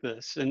asked Nick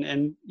this,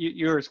 and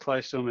you're as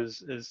close to him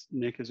as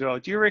Nick as well.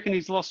 Do you reckon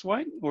he's lost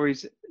weight, or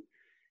he's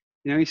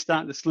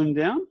starting to slim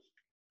down?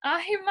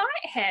 He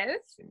might have.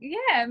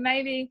 Yeah,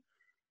 maybe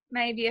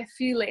a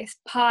few less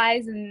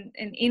pies and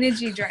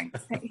energy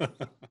drinks.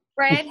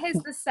 Brad has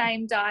the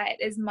same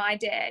diet as my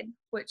dad,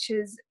 which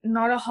is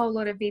not a whole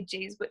lot of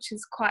veggies, which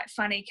is quite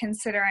funny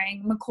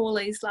considering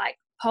Macaulay's like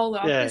polar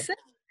opposite.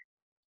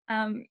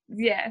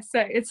 Yeah, so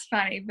it's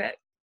funny, but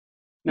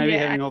maybe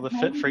having all the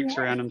fit freaks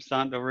around him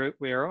starting to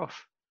wear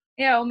off.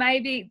 Yeah, or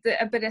maybe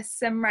a bit of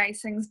sim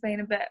racing's been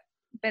a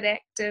bit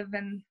active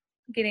and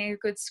getting a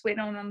good sweat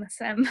on the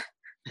sim.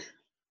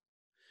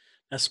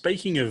 Now,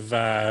 speaking of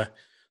the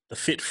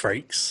fit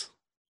freaks,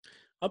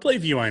 I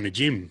believe you own a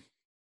gym.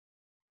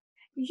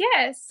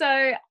 Yeah,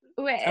 so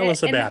tell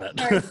us about it.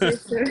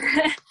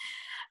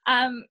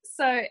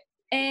 So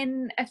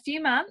in a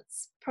few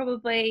months,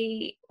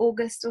 probably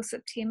August or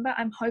September,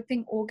 I'm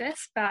hoping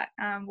August, but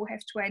we'll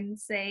have to wait and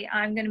see.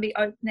 I'm going to be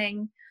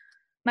opening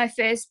my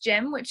first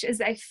gym, which is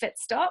a Fit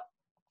Stop.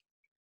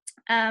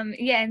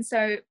 And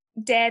so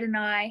Dad and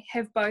I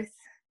have both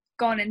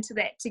gone into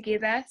that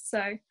together.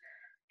 So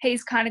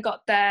he's kind of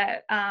got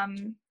the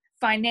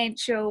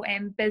financial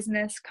and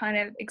business kind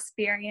of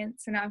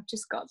experience, and I've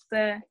just got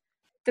the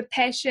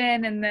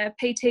passion and the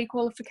PT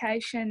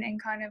qualification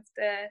and kind of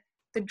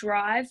the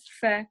drive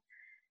for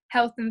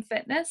health and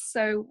fitness.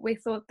 So we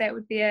thought that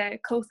would be a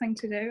cool thing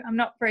to do. I'm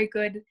not very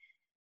good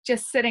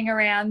just sitting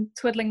around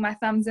twiddling my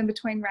thumbs in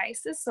between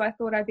races, so I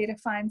thought I'd better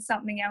find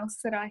something else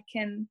that I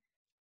can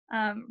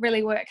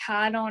really work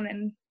hard on.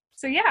 And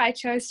so yeah, I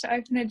chose to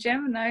open a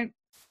gym, and I'm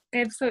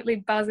absolutely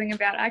buzzing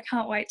about it. I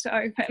can't wait to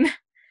open.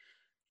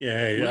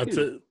 Yeah,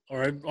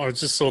 I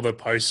just saw the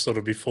post sort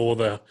of before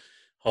the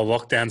whole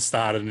lockdown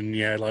started,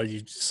 and like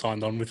you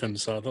signed on with them.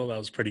 So I thought that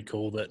was pretty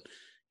cool that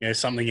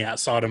something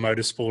outside of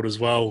motorsport as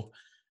well.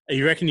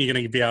 You reckon you're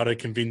going to be able to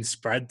convince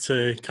Brad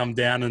to come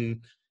down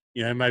and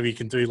maybe you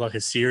can do like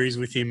a series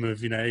with him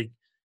of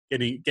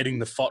getting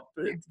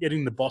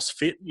the boss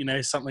fit,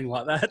 something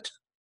like that?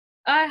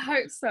 I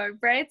hope so.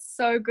 Brad's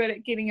so good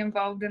at getting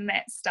involved in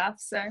that stuff.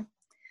 So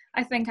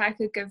I think I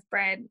could give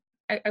Brad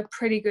a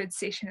pretty good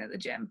session at the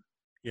gym.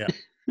 Yeah.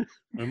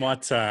 We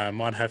might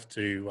have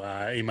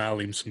to email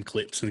him some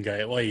clips and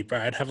go, "Hey,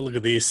 Brad, have a look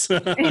at this."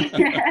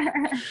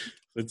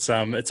 It's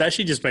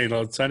actually just been,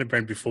 I was saying to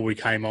Brent before we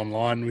came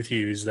online with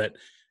you, is that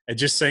it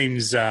just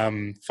seems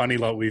funny.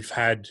 Like we've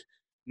had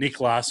Nick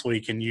last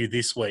week and you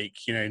this week,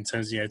 in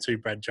terms of, two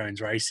Brad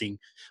Jones Racing.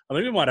 I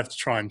think we might have to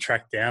try and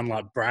track down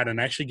like Brad and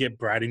actually get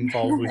Brad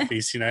involved with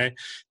this, to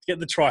get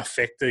the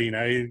trifecta,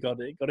 you've got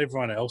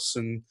everyone else.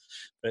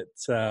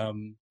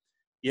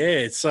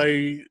 Yeah,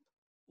 so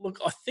look,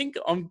 I think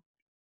I'm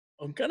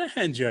going to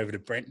hand you over to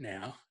Brent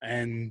now.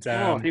 And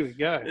here we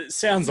go. It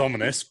sounds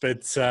ominous,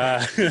 but he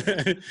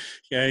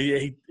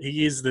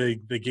is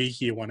the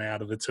geekier one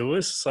out of the two of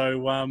us. So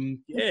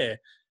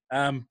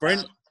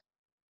Brent,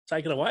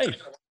 take it away.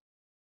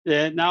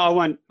 Yeah,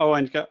 no, I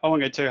won't go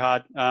too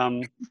hard.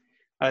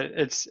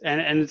 It's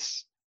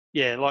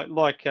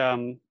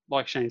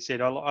like Shane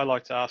said, I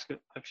like to ask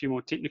a few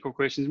more technical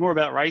questions, more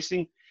about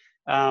racing.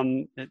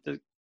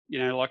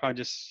 Like I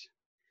just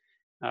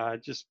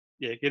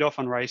get off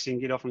on racing,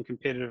 get off on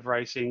competitive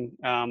racing,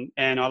 and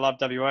I love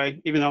WA,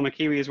 even though I'm a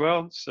Kiwi as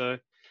well. So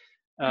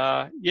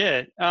so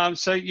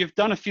you've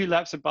done a few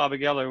laps at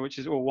Barbagallo, or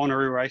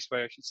Wanneroo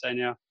Raceway, I should say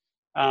now.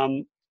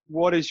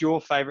 What is your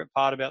favourite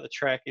part about the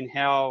track, and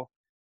how?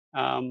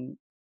 Can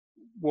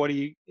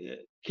you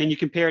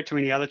compare it to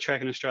any other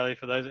track in Australia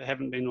for those that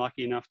haven't been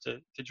lucky enough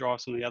to drive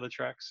some of the other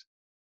tracks?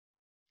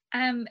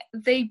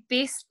 The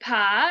best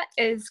part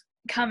is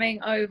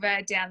coming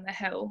over down the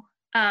hill,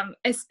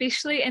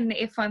 especially in the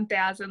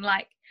F1000,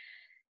 like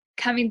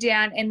coming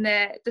down, and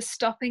the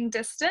stopping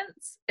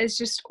distance is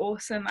just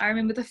awesome. I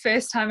remember the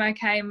first time I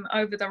came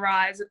over the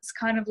rise, it's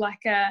kind of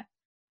like a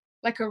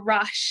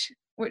rush,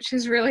 which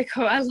is really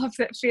cool. I love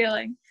that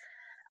feeling.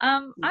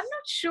 I'm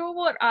not sure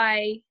what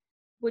I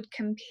would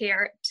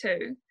compare it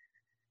to.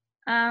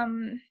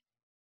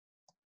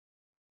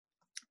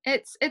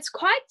 It's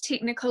quite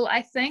technical,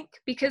 I think,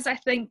 because I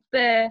think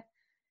the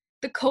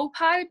cool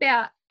part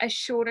about a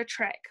shorter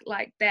track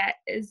like that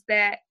is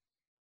that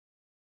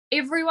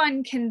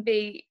everyone can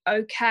be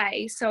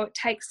okay, so it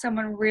takes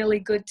someone really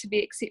good to be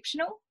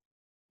exceptional.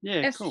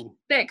 Yeah, if cool.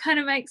 That kind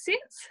of makes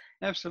sense.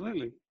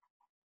 Absolutely.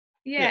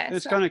 Yeah,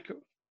 it's kind of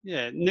cool.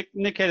 Yeah,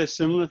 Nick had a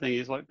similar thing.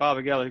 He's like,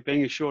 Barbagallo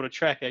being a shorter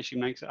track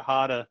actually makes it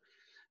harder,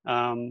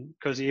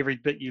 because every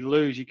bit you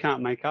lose, you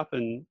can't make up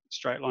in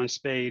straight line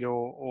speed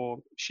or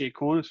sheer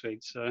corner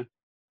speed. So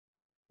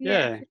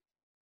yeah.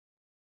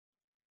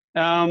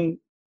 Another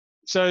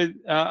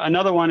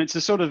one, it's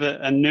a sort of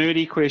a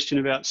nerdy question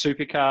about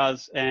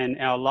supercars, and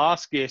our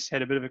last guest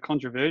had a bit of a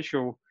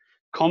controversial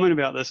comment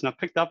about this, and I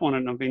picked up on it,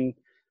 and I've been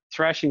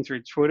thrashing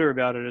through Twitter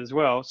about it as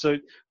well. So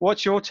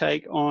what's your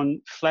take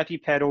on flappy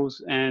paddles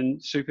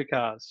and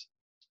supercars?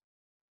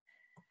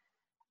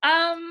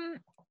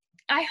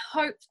 I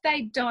hope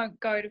they don't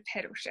go to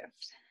pedal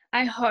shift.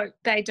 I hope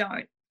they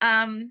don't.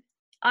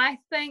 I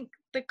think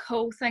the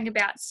cool thing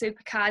about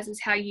supercars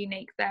is how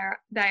unique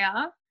they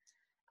are.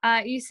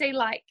 You see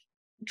like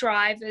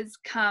drivers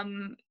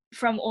come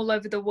from all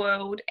over the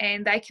world,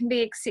 and they can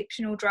be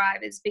exceptional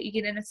drivers, but you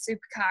get in a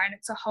supercar and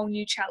it's a whole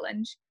new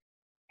challenge.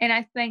 And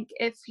I think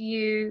if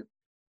you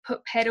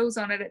put pedals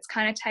on it, it's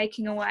kind of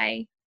taking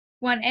away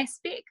one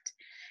aspect.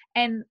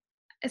 And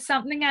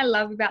something I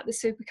love about the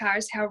supercar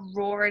is how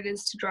raw it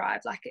is to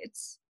drive. Like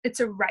it's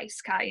a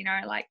race car,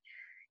 like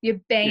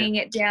you're banging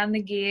it down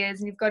the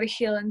gears and you've got a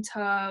heel in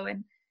tow,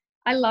 and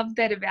I love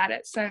that about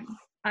it. So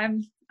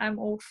I'm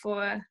all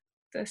for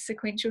the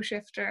sequential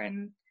shifter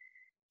and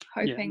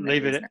hoping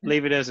leave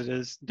it as it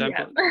is. Don't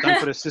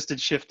put assisted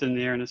shift in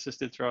there and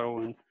assisted throttle.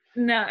 And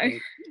no.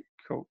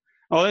 Cool.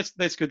 Oh,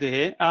 that's good to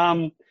hear.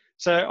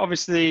 So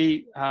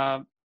obviously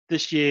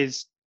this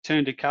year's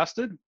turned to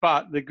custard,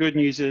 but the good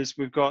news is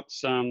we've got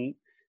some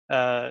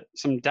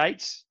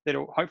dates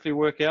that'll hopefully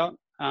work out.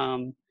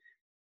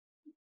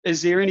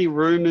 Is there any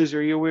rumours, or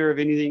are you aware of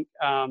anything,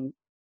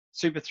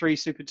 Super 3,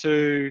 Super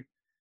 2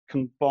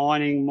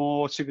 combining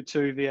more, Super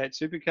 2 V8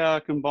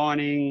 supercar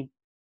combining,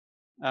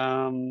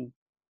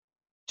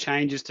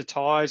 changes to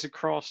tyres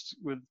across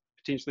with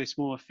potentially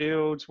smaller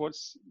fields?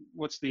 What's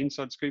the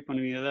inside scoop on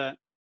any of that?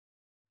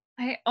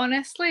 I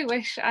honestly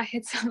wish I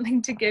had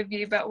something to give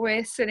you, but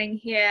we're sitting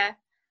here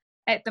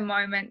at the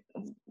moment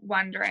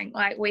wondering,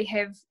 like, we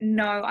have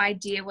no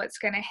idea what's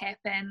going to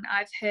happen.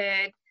 I've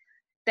heard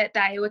that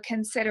they were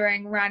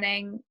considering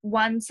running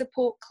one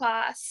support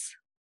class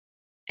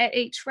at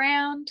each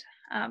round,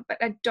 but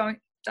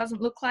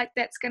doesn't look like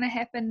that's going to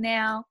happen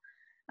now.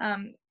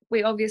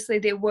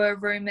 There were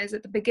rumours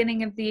at the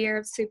beginning of the year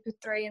of Super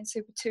 3 and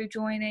Super 2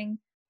 joining.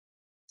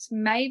 So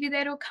maybe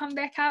that'll come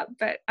back up,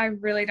 but I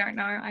really don't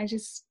know. I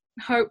just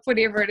hope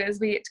whatever it is,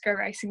 we get to go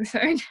racing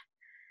soon.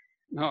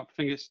 Oh,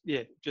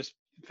 just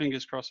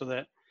fingers crossed for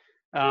that.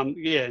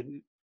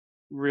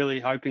 Really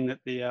hoping that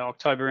the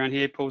October around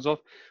here pulls off.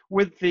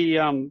 With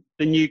the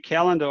new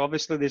calendar,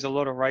 obviously there's a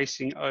lot of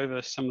racing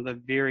over some of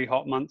the very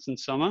hot months in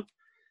summer.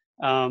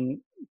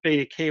 Being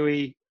a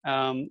Kiwi,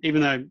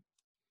 even though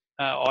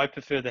I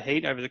prefer the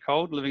heat over the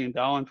cold, living in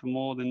Darwin for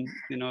more than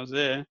I was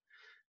there.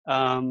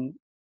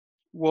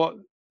 What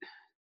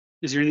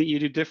is there anything you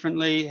do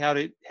differently?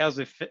 How's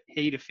the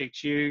heat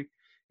affect you?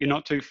 You're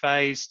not too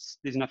phased.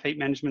 There's enough heat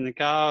management in the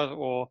car,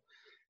 or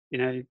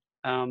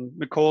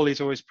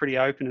Macaulay's always pretty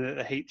open that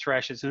the heat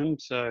thrashes him.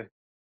 So,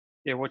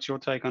 yeah, what's your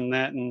take on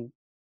that? And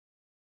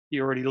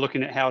you're already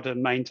looking at how to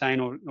maintain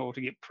or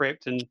to get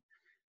prepped and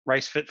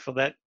race fit for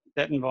that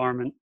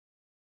environment.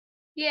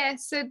 Yeah,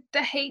 so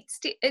the heat's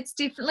it's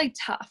definitely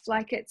tough.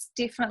 Like, it's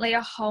definitely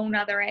a whole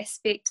nother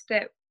aspect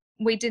that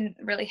we didn't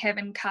really have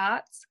in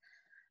karts.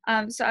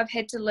 So I've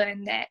had to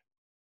learn that.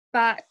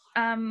 But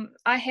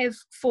I have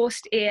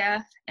forced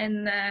air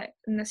in the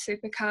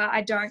supercar.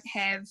 I don't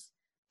have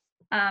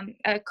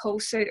a cool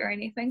suit or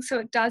anything, so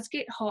it does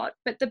get hot.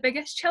 But the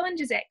biggest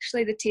challenge is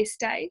actually the test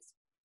days,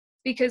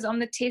 because on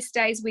the test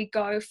days we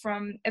go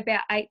from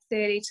about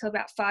 8:30 till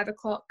about 5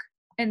 o'clock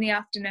in the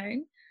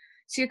afternoon.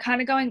 So you're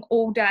kind of going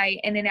all day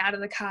in and out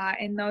of the car,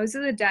 and those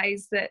are the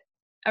days that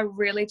are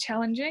really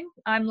challenging.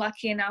 I'm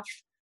lucky enough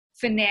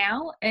for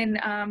now in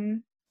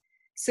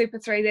Super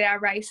 3 that our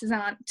races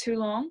aren't too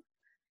long.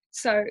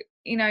 So,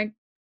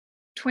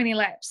 20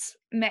 laps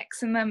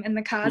maximum in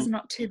the cars are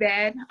not too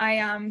bad.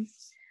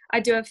 I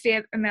do a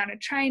fair amount of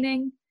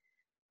training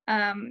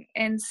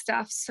and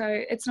stuff, so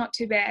it's not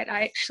too bad.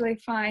 I actually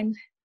find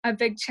a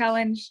big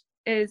challenge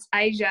is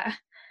Asia.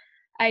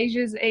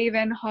 Asia's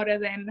even hotter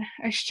than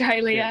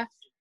Australia.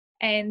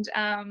 And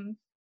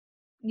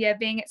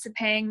being at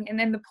Sepang and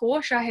then the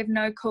Porsche, I have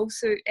no cool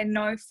suit and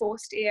no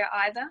forced air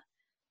either.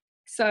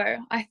 So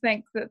I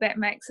think that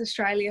makes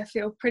Australia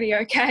feel pretty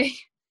okay.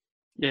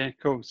 Yeah,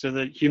 cool. So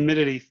the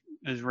humidity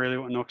is really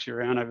what knocks you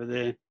around over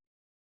there.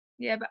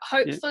 Yeah, but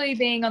hopefully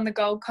being on the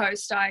Gold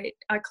Coast, I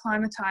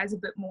acclimatise a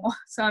bit more.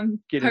 So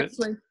it's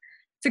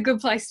a good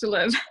place to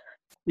live.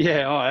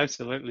 Yeah,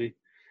 absolutely.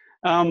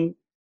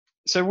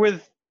 So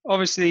with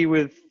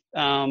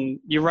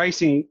you're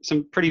racing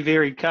some pretty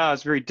varied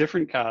cars, very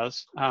different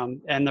cars,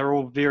 and they're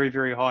all very,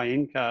 very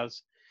high-end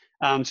cars.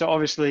 So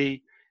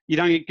obviously you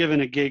don't get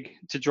given a gig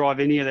to drive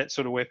any of that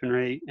sort of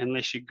weaponry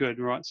unless you're good,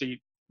 right? So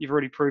you've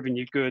already proven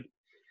you're good.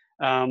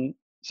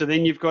 So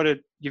then you've got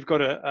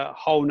a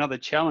whole nother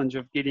challenge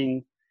of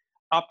getting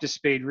up to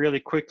speed really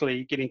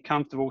quickly, getting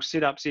comfortable,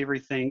 setups,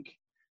 everything,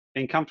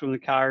 being comfortable in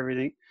the car,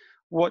 everything.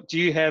 What do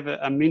you have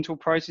a mental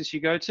process you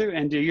go to,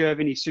 and do you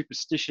have any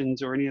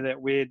superstitions or any of that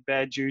weird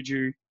bad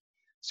juju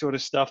sort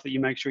of stuff that you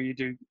make sure you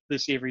do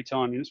this every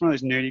time? It's one of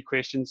those nerdy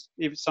questions.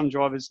 If some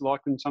drivers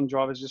like them, some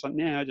drivers just like,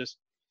 I just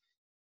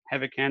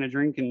have a can of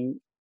drink and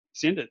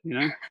send it,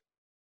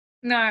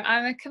 No,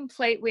 I'm a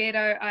complete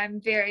weirdo.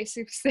 I'm very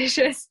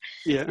superstitious.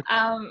 Yeah.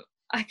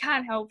 I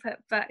can't help it,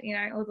 but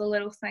all the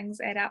little things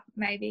add up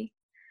maybe.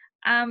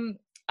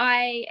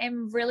 I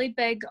am really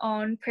big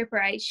on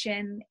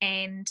preparation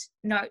and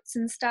notes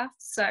and stuff.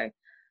 So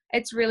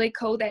it's really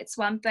cool. That's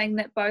one thing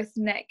that both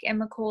Nick and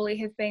Macaulay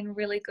have been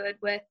really good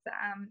with,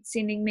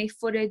 sending me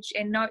footage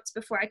and notes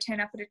before I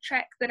turn up at a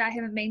track that I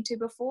haven't been to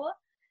before.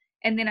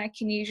 And then I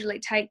can usually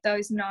take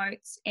those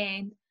notes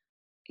and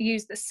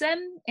use the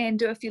sim and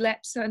do a few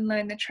laps and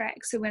learn the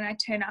track. So when I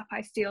turn up,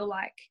 I feel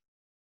like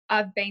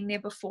I've been there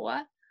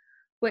before,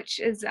 which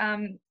is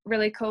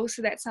really cool.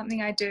 So that's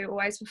something I do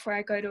always before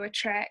I go to a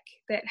track.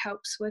 That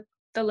helps with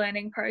the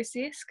learning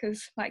process,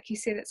 because like you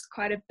said, it's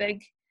quite a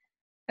big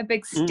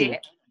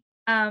step.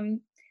 And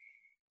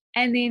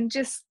then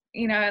just,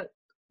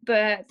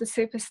 the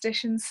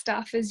superstition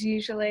stuff is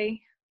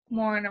usually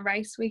more on a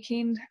race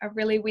weekend. A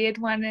really weird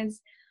one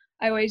is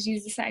I always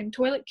use the same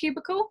toilet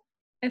cubicle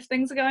if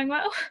things are going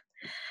well.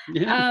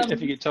 Yeah,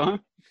 if you get time.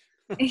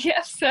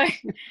 Yeah, so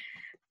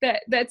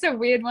that's a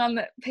weird one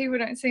that people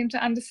don't seem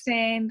to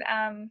understand.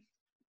 And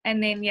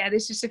then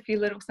there's just a few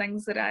little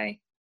things that I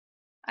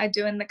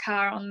do in the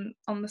car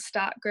on the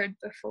start grid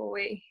before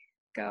we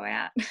go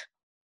out.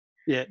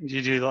 Yeah, do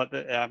you do like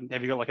the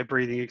have you got like a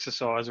breathing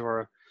exercise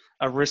or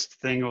a wrist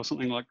thing or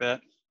something like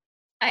that?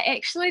 I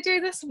actually do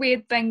this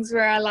weird things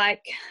where I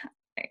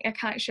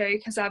can't show you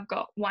because I've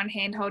got one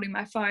hand holding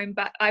my phone,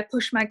 but I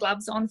push my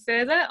gloves on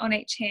further on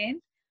each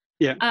hand.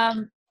 Yeah.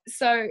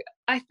 So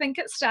I think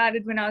it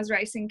started when I was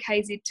racing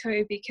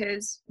KZ2,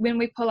 because when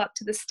we pull up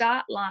to the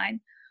start line,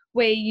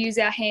 we use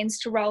our hands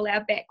to roll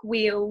our back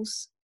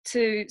wheels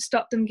to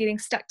stop them getting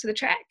stuck to the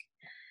track.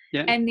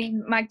 Yeah. And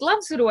then my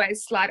gloves would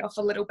always slide off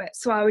a little bit,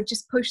 so I would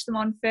just push them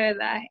on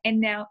further. And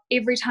now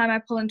every time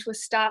I pull into a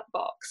start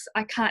box,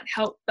 I can't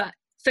help but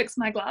fix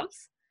my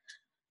gloves.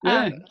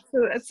 Yeah.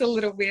 So it's a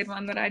little weird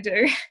one that I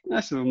do.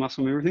 That's a little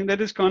muscle memory thing.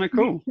 That is kind of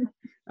cool.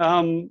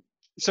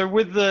 So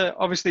with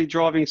obviously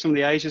driving some of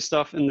the Asia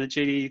stuff in the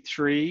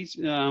GT3s,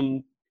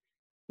 in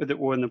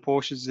the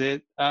Porsches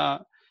there,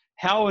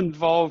 how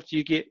involved do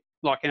you get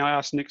like, and I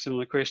asked Nick some of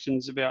the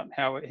questions about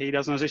how he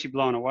does, and I was actually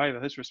blown away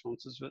with his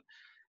responses. But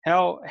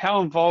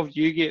how involved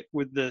do you get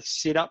with the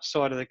setup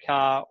side of the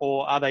car,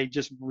 or are they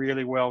just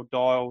really well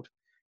dialed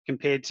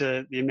compared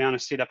to the amount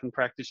of setup and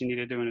practice you need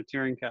to do in a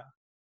touring car?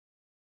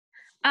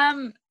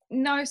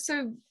 No,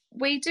 so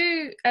we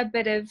do a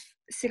bit of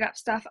setup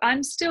stuff.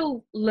 I'm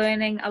still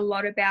learning a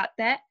lot about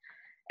that.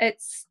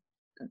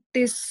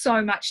 There's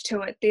so much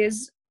to it.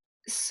 There's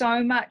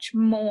so much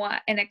more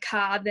in a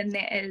car than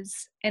there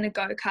is in a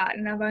go-kart,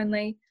 and I've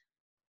only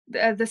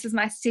this is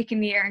my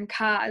second year in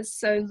cars,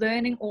 so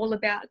learning all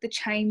about the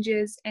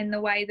changes and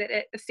the way that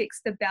it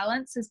affects the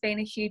balance has been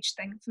a huge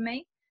thing for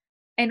me,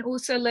 and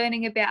also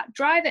learning about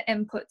driver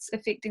inputs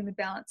affecting the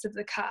balance of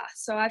the car.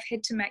 So I've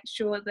had to make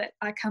sure that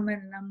I come in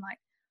and I'm like,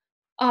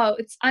 oh,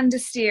 it's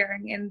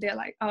understeering, and they're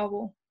like, oh,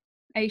 well,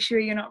 are you sure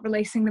you're not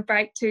releasing the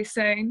brake too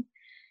soon?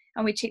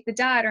 And we check the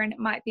data and it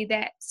might be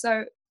that.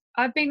 So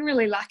I've been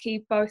really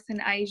lucky both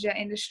in Asia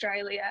and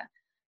Australia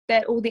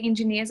that all the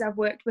engineers I've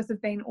worked with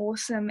have been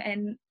awesome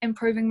in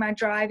improving my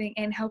driving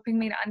and helping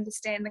me to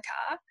understand the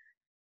car.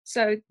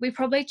 So we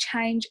probably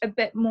change a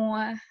bit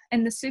more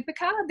in the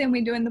supercar than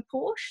we do in the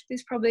Porsche.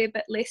 There's probably a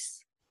bit less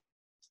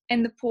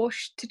in the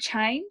Porsche to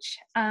change.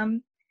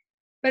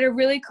 But a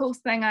really cool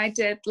thing I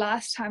did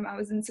last time I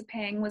was in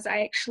Sepang was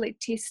I actually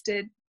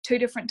tested 2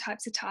 different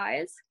types of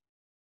tyres,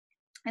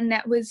 and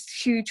that was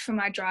huge for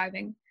my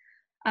driving.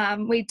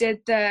 We did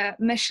the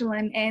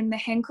Michelin and the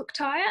Hankook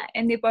tyre,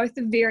 and they're both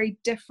a very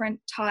different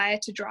tyre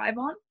to drive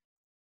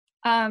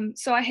on.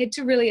 So I had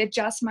to really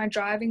adjust my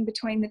driving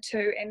between the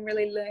two and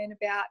really learn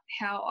about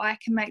how I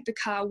can make the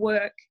car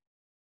work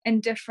in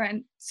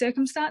different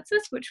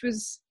circumstances, which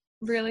was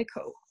really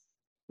cool.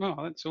 Oh,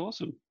 that's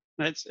awesome.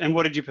 And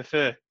what did you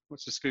prefer?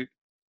 What's the scoop?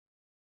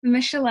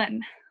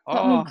 Michelin, a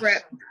lot more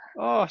grip.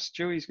 Oh,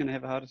 Stewie's going to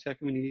have a heart attack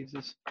when he hears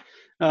this.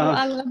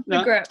 I love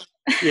the grip.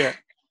 Yeah.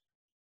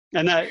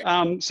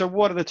 And so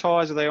what are the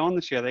tyres are they on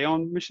this year? Are they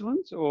on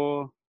Michelin's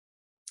or?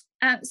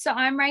 So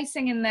I'm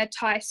racing in the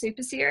Thai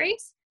Super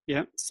Series.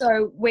 Yeah.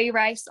 So we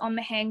race on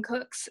the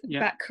Hankooks,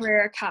 but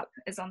Carrera Cup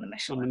is on the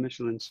Michelin. On the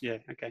Michelin's, yeah.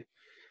 Okay.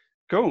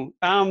 Cool.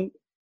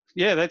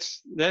 Yeah,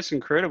 that's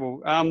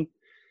incredible.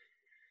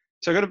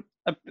 So I got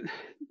a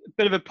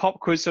bit of a pop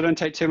quiz, so don't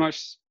take too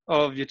much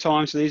of your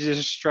time. So these are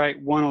just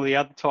straight one or the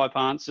other type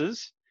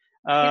answers.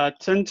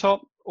 Tin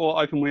top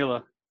or open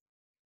wheeler?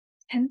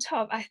 Tin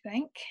top, I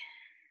think.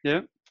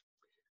 Yeah.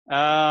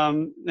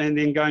 And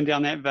then going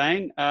down that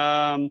vein,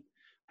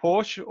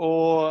 Porsche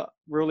or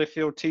rear left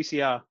field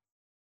TCR?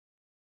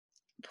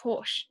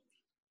 Porsche.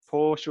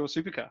 Porsche or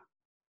supercar?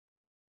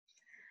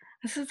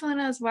 This is one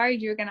I was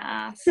worried you were going to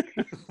ask.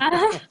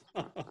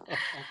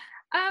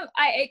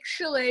 I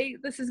actually,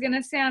 this is going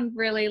to sound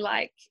really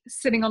like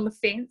sitting on the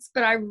fence,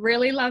 but I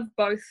really love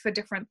both for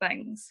different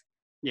things.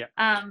 Yeah.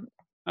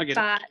 I get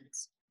it.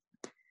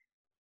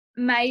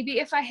 Maybe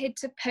if I had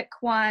to pick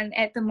one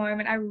at the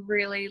moment, I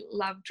really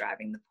love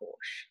driving the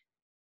Porsche.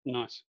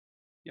 Nice.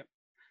 Yep.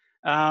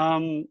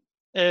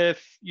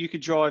 If you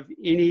could drive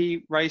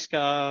any race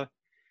car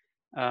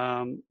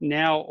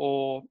now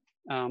or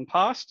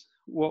past,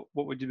 what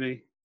would you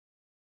be?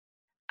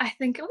 I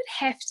think it would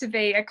have to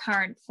be a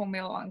current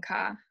Formula One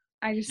car.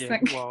 I just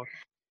think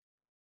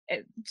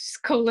it's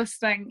coolest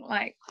thing,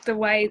 like the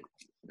way.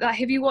 Like,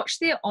 have you watched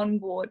their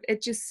onboard?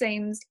 It just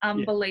seems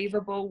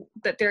unbelievable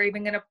that they're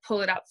even going to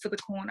pull it up for the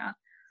corner.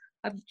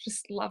 I'd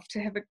just love to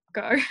have a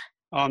go.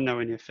 I'm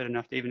nowhere near fit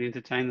enough to even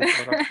entertain that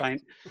sort of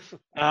paint.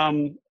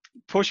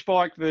 Push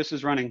bike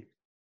versus running?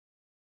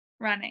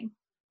 Running.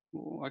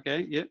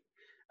 Okay, yep.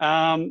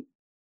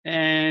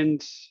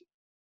 And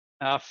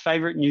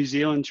favourite New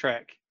Zealand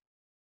track?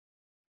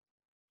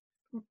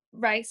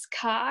 Race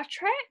car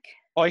track?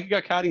 Oh, you could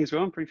go karting as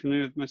well. I'm pretty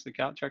familiar with most of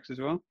the kart tracks as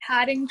well.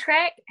 Karting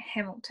track,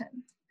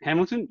 Hamilton.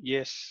 Hamilton?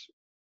 Yes.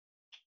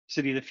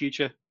 City of the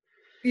future.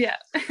 Yeah.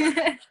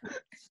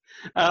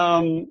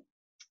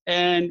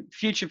 And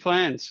future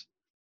plans?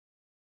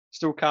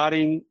 Still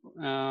karting?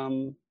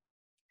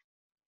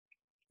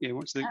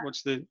 What's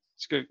the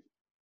scoop?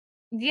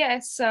 Yeah,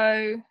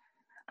 so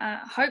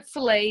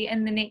hopefully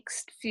in the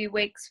next few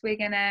weeks we're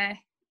going to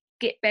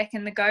get back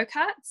in the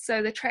go-karts.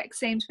 So the track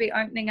seems to be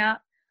opening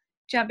up.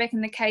 Jump back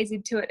in the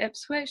KZ2 at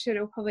Ipswich.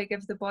 It'll probably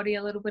give the body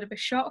a little bit of a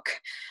shock.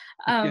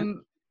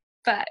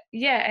 But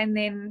yeah, and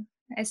then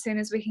as soon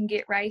as we can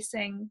get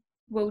racing,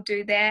 we'll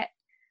do that.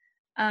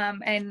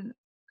 And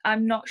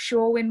I'm not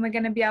sure when we're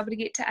going to be able to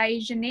get to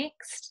Asia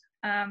next.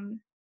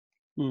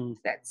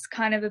 That's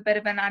kind of a bit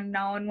of an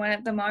unknown one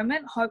at the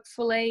moment.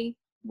 Hopefully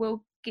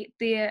we'll get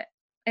there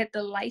at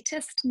the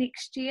latest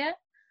next year.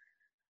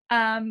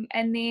 And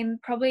then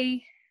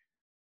probably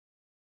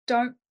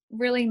don't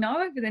really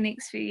know over the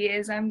next few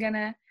years. I'm going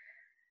to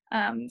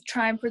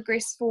try and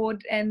progress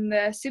forward in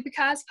the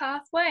supercars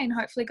pathway and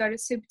hopefully go to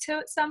Super 2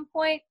 at some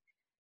point.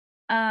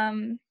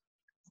 And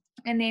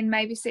then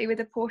maybe see where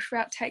the Porsche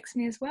route takes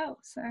me as well.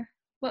 So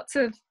lots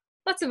of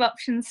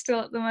options still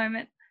at the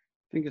moment.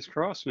 Fingers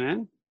crossed,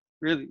 man.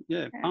 Really,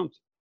 pumped.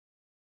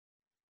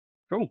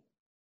 Cool.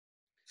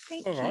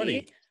 Thank Alrighty.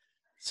 you.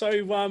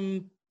 So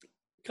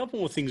A couple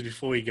more things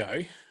before we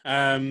go.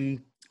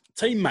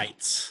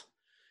 Teammates.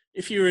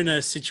 If you're in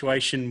a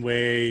situation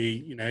where,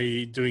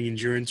 you're doing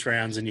endurance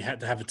rounds and you had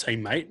to have a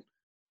teammate,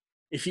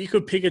 if you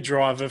could pick a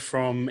driver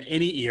from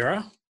any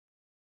era,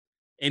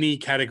 any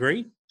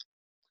category,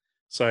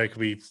 so it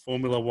could be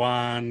Formula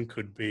One,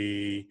 could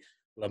be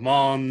Le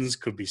Mans,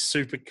 could be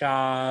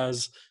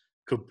supercars,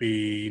 could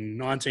be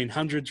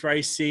 1900s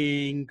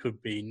racing,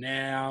 could be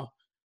now,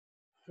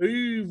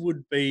 who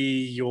would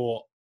be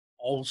your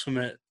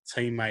ultimate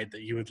teammate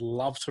that you would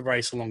love to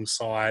race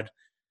alongside,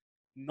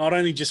 not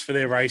only just for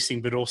their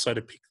racing, but also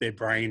to pick their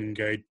brain and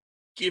go,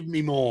 give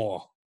me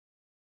more?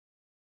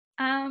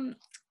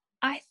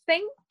 I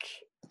think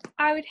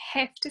I would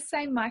have to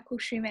say Michael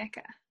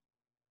Schumacher.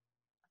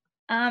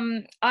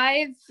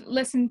 I've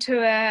listened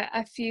to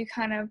a few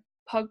kind of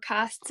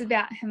podcasts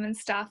about him and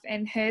stuff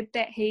and heard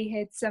that he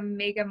had some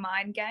mega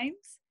mind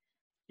games.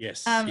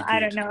 Yes, I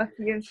don't know if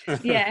you've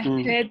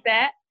heard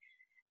that.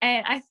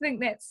 And I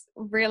think that's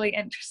really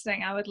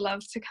interesting. I would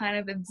love to kind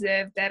of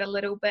observe that a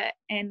little bit.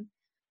 And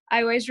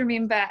I always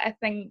remember a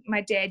thing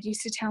my dad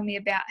used to tell me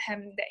about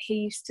him, that he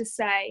used to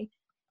say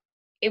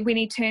when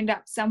he turned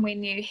up somewhere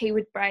new, he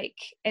would brake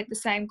at the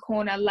same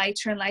corner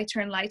later and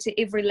later and later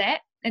every lap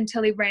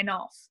until he ran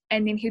off.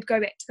 And then he'd go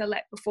back to the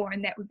lap before,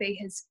 and that would be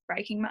his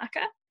braking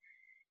marker.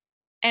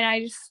 And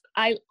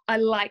I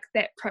like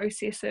that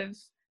process of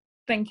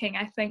thinking.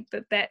 I think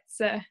that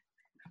that's a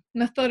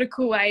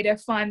methodical way to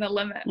find the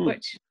limit,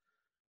 which,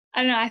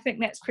 I don't know, I think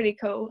that's pretty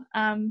cool.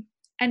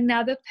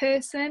 Another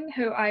person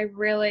who I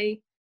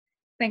really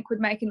think would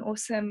make an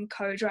awesome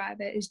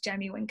co-driver is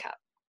Jamie Whincup.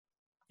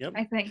 Yep.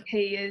 I think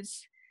he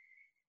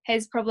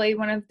has probably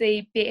one of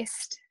the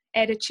best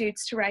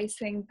attitudes to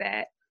racing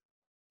that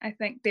I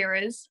think there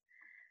is.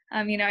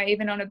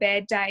 Even on a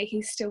bad day,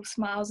 he still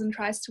smiles and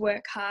tries to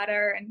work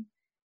harder, and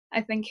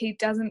I think he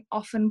doesn't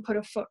often put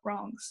a foot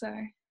wrong. So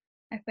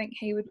I think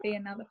he would be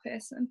another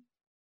person.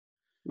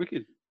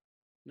 Wicked.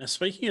 Now,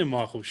 speaking of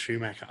Michael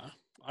Schumacher,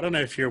 I don't know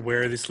if you're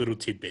aware of this little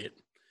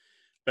tidbit,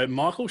 but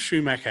Michael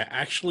Schumacher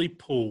actually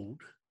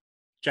pulled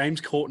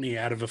James Courtney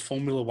out of a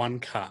Formula One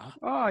car.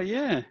 Oh,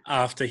 yeah.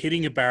 After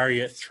hitting a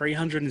barrier at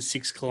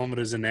 306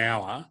 kilometres an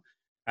hour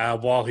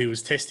while he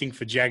was testing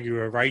for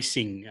Jaguar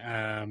Racing.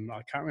 I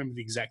can't remember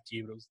the exact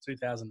year, but it was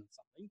 2000 and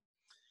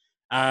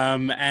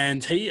something.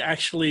 And he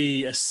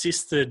actually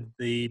assisted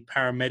the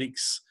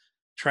paramedics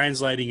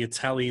translating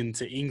Italian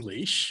to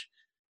English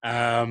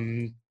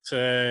to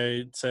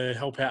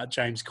help out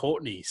James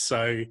Courtney.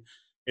 So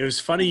it was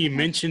funny you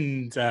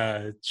mentioned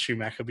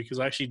Schumacher, because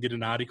I actually did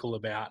an article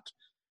about,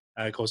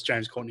 of course,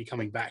 James Courtney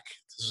coming back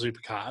to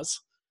supercars.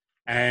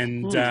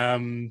 And,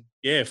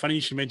 funny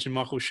you should mention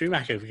Michael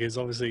Schumacher, because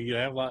obviously,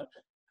 like,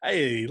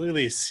 hey, look at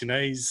this.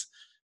 He's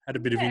had a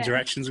bit of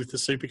interactions with the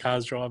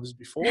supercars drivers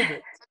before.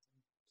 But,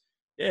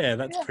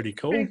 that's pretty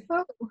cool. Pretty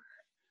cool.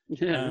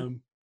 Yeah.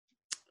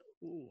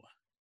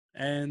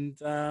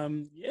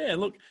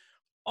 Look,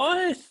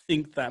 I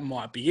think that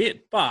might be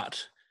it.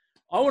 But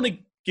I want to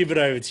give it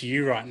over to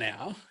you right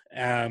now,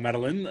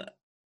 Madeline.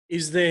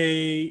 Is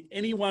there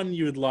anyone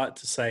you would like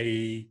to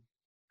say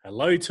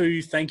hello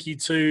to, thank you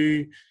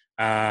to,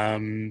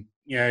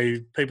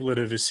 people that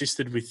have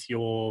assisted with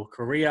your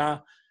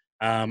career?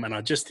 And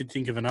I just did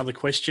think of another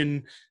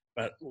question,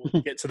 but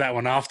we'll get to that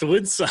one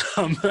afterwards. So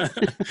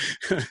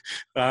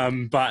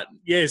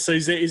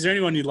is there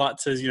anyone you'd like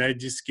to,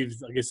 just give,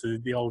 I guess,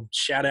 the old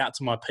shout out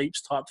to my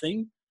peeps type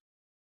thing?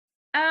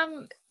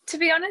 To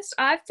be honest,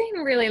 I've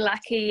been really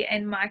lucky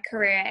in my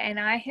career, and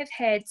I have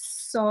had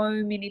so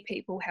many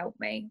people help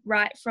me,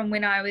 right from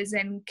when I was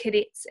in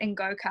cadets and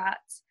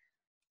go-karts.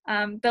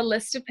 The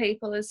list of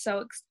people is so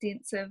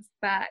extensive,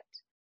 but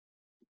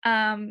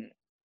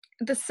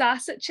the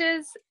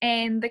Sarsiches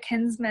and the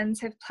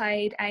Kinsmans have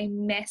played a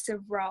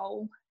massive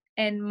role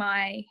in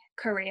my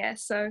career.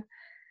 So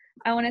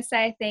I want to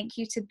say thank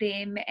you to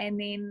them, and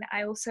then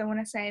I also want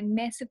to say a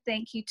massive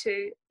thank you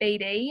to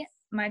BD,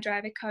 my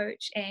driver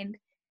coach, and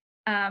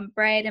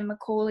Brad and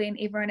Macaulay and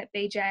everyone at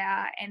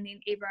BJR, and then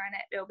everyone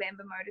at Bill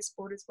Bamba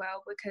Motorsport as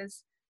well,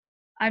 because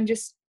I'm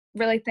just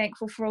really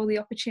thankful for all the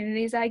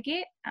opportunities I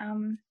get.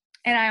 And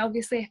I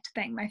obviously have to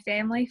thank my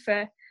family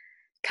for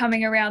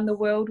coming around the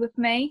world with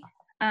me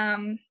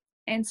and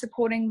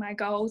supporting my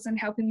goals and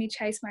helping me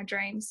chase my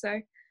dreams. So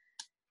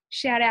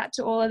shout out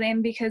to all of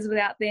them, because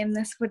without them,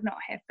 this would not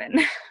happen.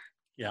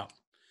 Yeah.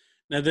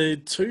 Now, the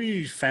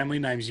two family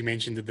names you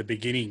mentioned at the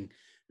beginning,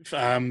 for,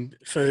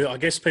 I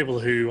guess, people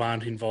who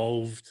aren't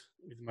involved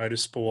with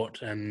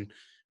motorsport and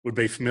would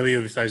be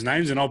familiar with those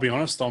names, and I'll be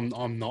honest,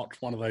 I'm not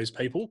one of those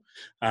people.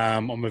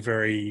 I'm a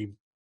very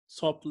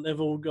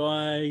top-level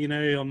guy,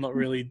 I'm not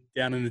really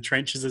down in the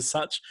trenches as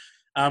such.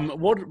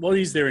 What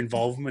is their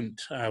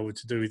involvement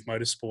to do with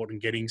motorsport and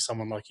getting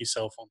someone like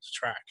yourself onto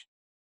track?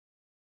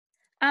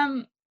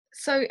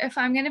 So if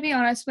I'm going to be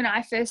honest, when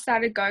I first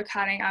started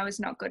go-karting, I was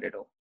not good at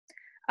all.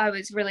 I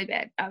was really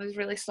bad. I was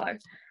really slow.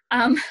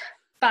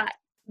 But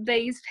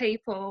these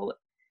people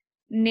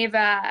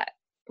never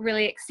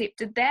really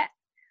accepted that.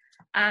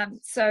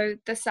 So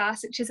the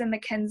Sarsiches and the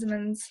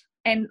Kinsmans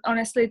and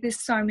honestly, there's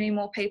so many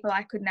more people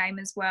I could name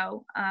as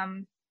well.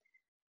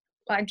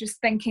 Like just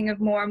thinking of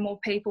more and more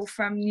people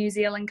from New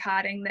Zealand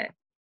karting that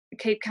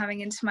keep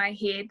coming into my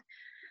head.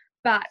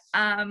 But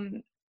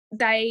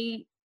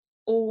they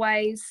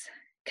always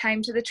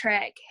came to the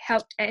track,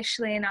 helped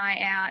Ashley and I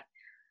out.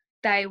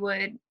 They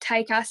would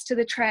take us to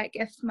the track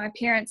if my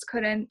parents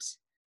couldn't.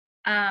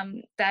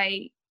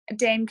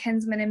 Dan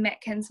Kinsman and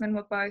Matt Kinsman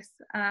were both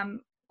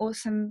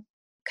awesome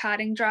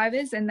karting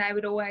drivers, and they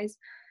would always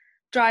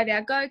drive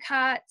our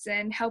go-karts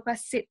and help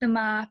us set them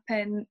up,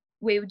 and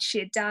we would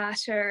share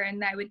data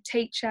and they would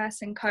teach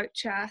us and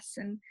coach us.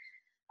 And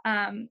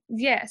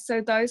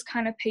so those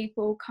kind of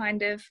people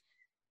kind of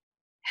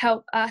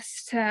helped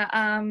us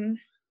to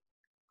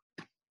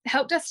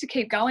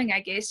keep going, I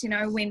guess. You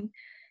know, when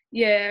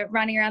you're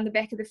running around the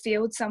back of the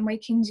field, some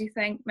weekends you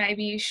think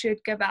maybe you should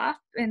give up,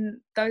 and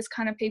those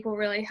kind of people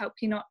really help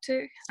you not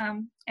to.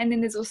 And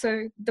then there's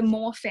also the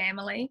Moore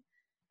family,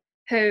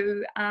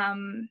 who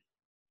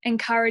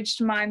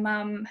encouraged my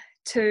mum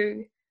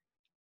to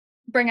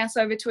bring us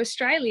over to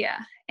Australia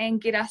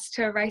and get us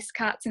to race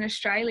karts in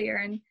Australia.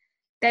 And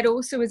that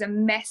also was a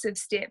massive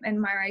step in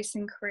my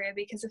racing career,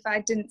 because if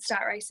I didn't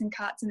start racing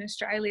karts in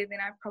Australia, then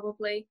I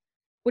probably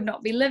would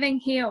not be living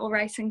here or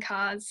racing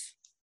cars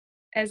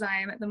as I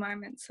am at the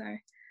moment. So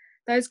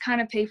those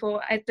kind of people,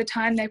 at the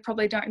time, they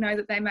probably don't know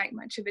that they make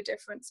much of a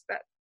difference,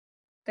 but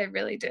they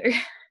really do.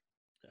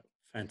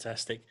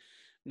 Fantastic.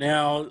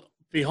 Now,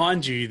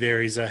 behind you,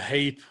 there is a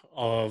heap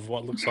of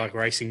what looks like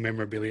racing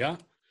memorabilia.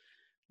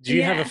 Do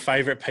you have a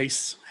favourite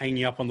piece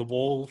hanging up on the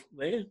wall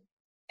there?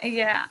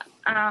 Yeah,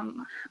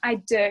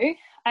 I do.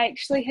 I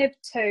actually have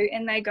two,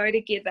 and they go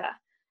together.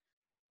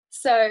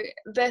 So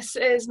this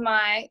is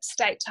my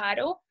state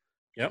title.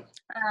 Yep.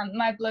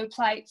 My blue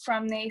plate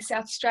from the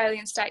South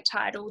Australian state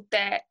title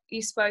that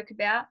you spoke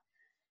about.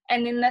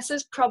 And then this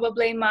is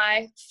probably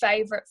my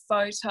favourite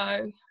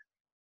photo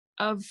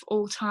of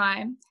all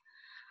time.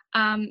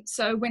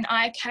 So when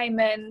I came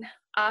in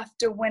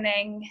after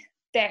winning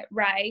that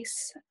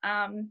race,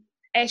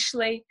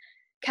 Ashley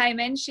came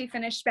in, she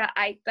finished about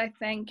 8th, I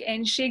think,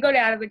 and she got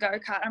out of the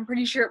go-kart. I'm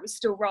pretty sure it was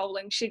still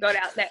rolling. She got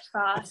out that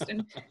fast,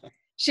 and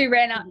she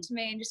ran up to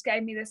me and just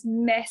gave me this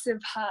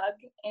massive hug.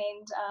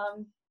 And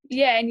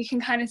and you can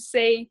kind of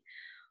see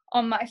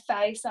on my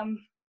face I'm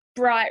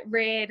bright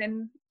red,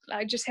 and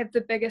I just have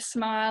the biggest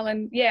smile,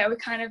 and we're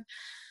kind of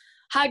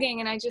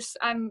hugging. And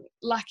I'm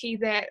lucky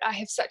that I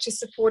have such a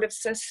supportive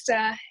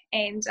sister,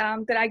 and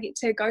that I get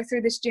to go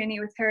through this journey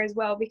with her as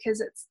well,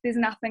 because there's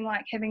nothing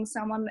like having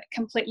someone that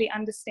completely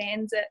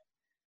understands it.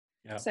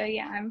 Yep. So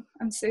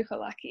I'm super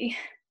lucky.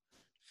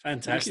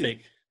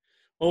 Fantastic.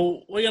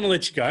 Well, we're going to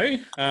let you go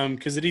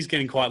because it is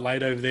getting quite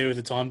late over there with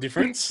the time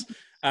difference.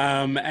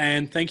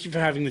 And thank you for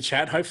having the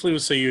chat. Hopefully we'll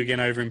see you again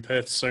over in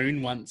Perth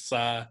soon once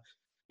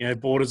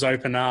borders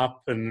open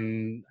up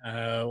and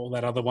all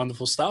that other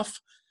wonderful stuff.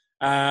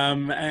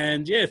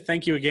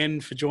 Thank you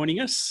again for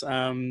joining us.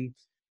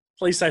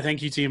 Please say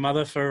thank you to your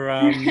mother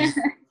for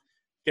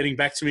getting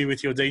back to me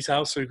with your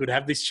details so we could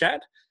have this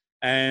chat.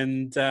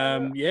 And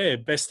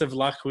best of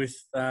luck with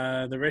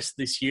the rest of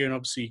this year and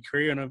obviously your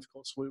career. And of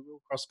course, we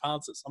will cross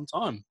paths at some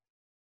time.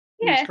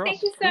 Yeah,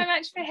 thank you so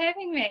much for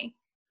having me.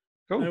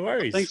 Cool. No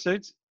worries. Thanks,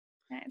 Suits.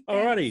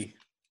 Alrighty.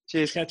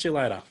 Cheers. Catch you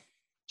later.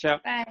 Ciao.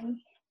 Bye.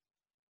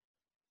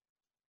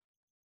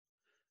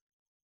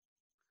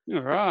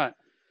 All right.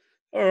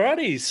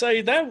 Alrighty.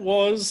 So that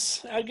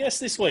was our guest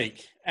this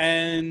week.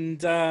 And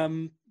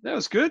that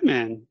was good,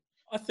 man.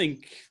 I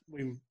think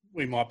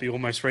we might be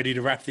almost ready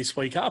to wrap this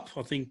week up.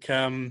 I think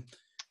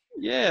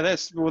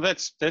that's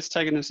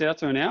taken us out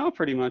to an hour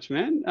pretty much,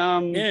 man.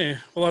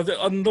 Well,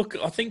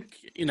 I think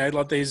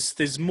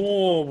there's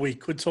more we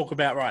could talk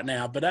about right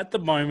now, but at the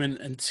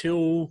moment,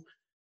 until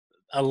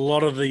a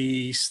lot of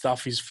the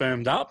stuff is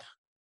firmed up,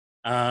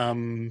 I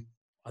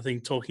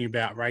think talking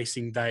about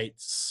racing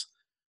dates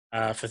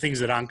for things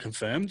that aren't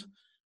confirmed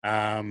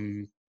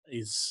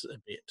is a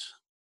bit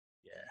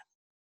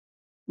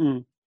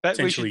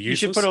potentially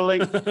useless. You should put a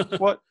link.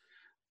 What?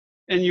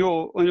 In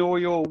all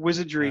your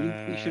wizardry,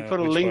 you should put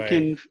a link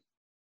in.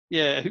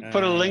 Yeah,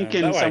 put a link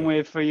in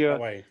somewhere for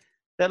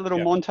that little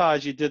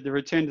montage you did, the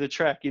return to the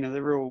track.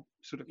 The real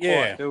sort of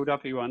quiet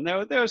build-uppy one.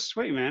 That was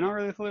sweet, man. I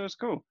really thought it was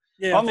cool.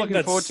 Yeah, I'm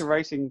looking forward to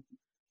racing.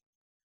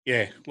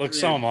 Yeah, look,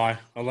 so am I.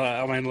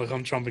 I mean, look,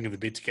 I'm chomping at the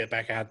bit to get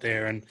back out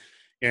there, and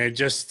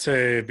just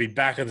to be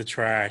back at the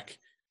track,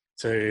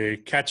 to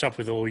catch up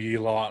with all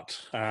you lot.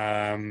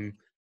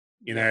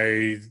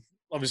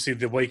 Obviously,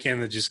 the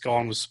weekend that just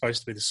gone was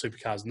supposed to be the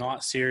Supercars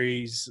Night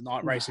Series,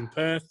 night race in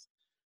Perth.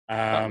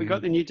 We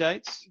got the new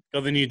dates.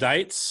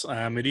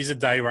 It is a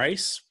day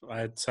race,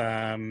 but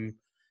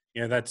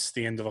that's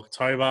the end of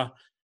October.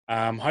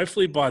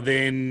 Hopefully by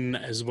then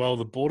as well,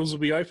 the borders will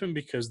be open,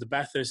 because the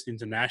Bathurst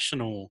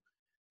International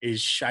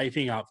is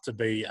shaping up to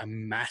be a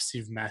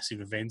massive, massive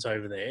event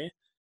over there.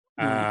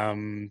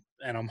 And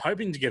I'm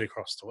hoping to get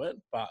across to it,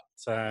 but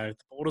the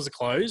borders are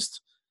closed.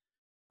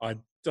 I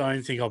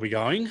don't think I'll be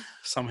going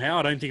somehow.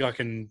 I don't think I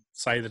can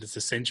say that it's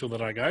essential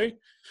that I go.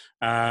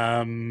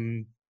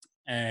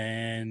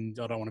 and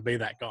I don't want to be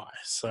that guy.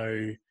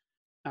 So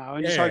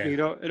I'm just hoping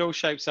it all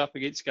shapes up, it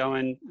gets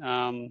going.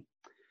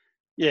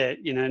 Yeah,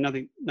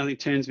 nothing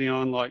turns me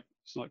on like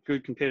it's like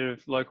good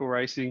competitive local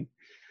racing.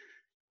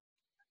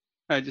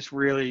 I just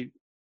really,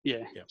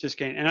 just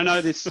keen. And I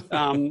know this.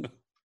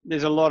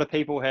 There's a lot of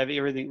people have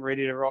everything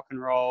ready to rock and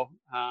roll.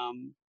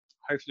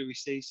 Hopefully, we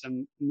see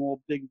some more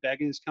big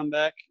baggers come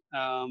back.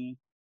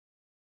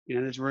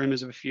 There's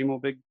rumours of a few more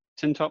big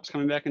tin tops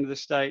coming back into the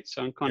state,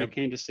 so I'm kind of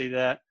keen to see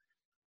that.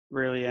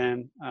 Really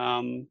am.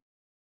 And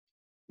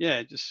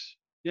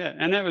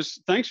that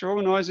was thanks for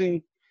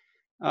organising,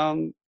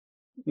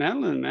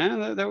 Madeline.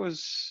 Man, that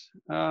was.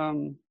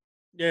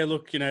 Yeah,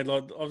 look, like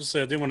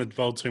obviously I didn't want to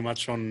dwell too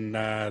much on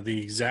the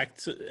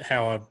exact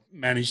how I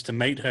managed to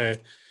meet her,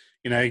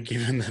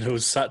 given that it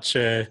was such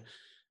a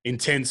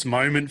intense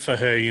moment for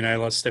her,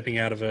 like stepping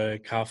out of a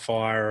car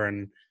fire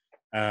and,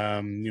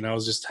 I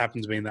was just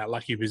happened to be in that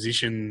lucky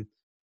position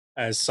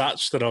as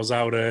such that I was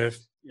able to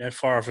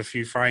fire off a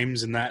few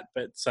frames and that,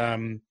 but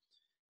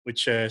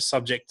which are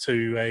subject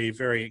to a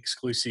very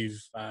exclusive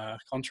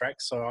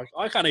contract. So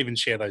I can't even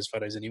share those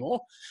photos anymore,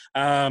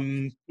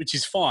 which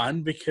is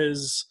fine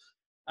because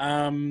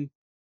we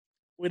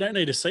don't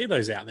need to see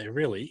those out there,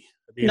 really.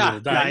 At the end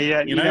of the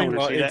day, you don't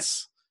want to see that.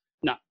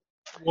 No.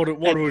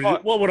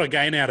 What would I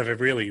gain out of it,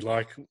 really?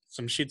 Like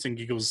some shits and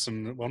giggles,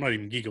 not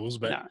even giggles,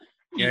 but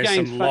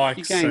some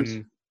likes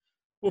and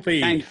whoopee.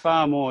 You gained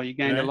far more. You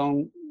gained a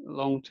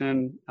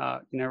long-term,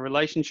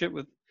 relationship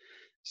with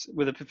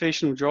a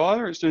professional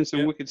driver. It's doing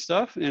some wicked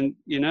stuff, and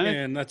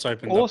and that's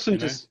opened awesome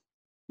up,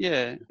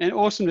 and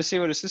awesome to see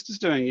what her sister's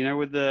doing.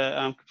 With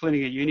the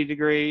completing a uni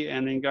degree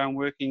and then going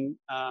working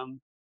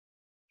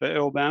for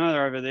Earl Bammer.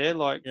 They're over there.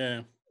 Like,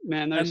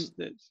 man,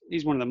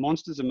 he's one of the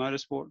monsters of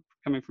motorsport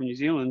coming from New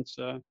Zealand.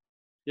 So,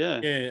 yeah.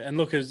 And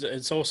look,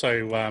 it's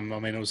also,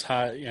 it was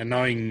hard,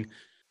 knowing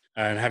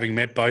and having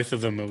met both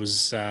of them. It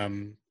was, I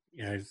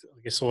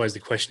guess always the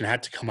question that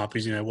had to come up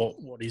is,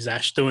 what is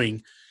Ash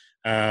doing?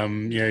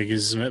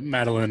 Because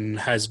Madeline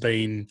has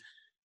been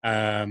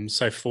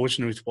so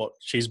fortunate with what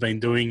she's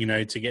been doing,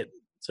 to get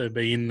to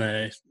be in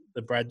the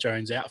Brad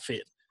Jones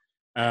outfit.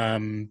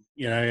 And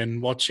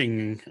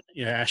watching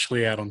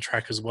Ashley out on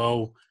track as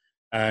well,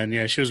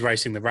 and she was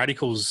racing the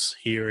Radicals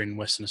here in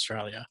Western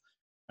Australia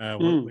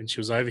when she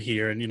was over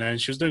here,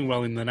 and she was doing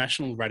well in the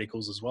national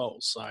Radicals as well.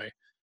 So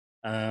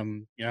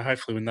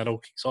hopefully when that all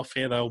kicks off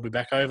here, they'll be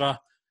back over.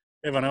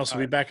 Everyone else will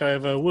be back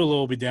over. We'll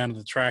all be down at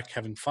the track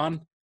having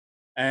fun,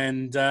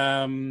 and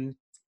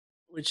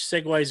which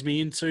segues me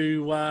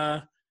into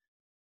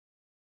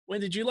when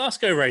did you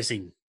last go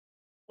racing?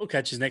 We'll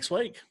catch you next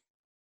week.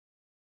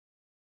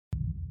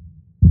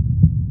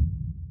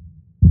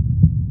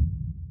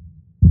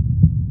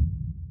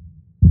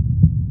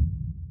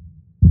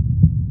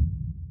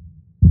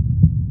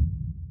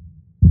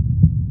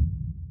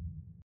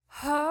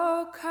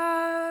 Oh,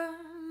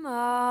 come,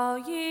 all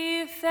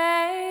ye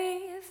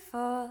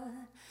faithful,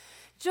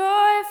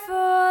 joyful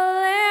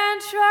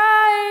and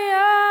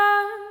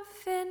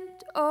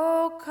triumphant.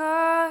 Oh,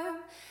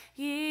 come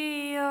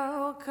ye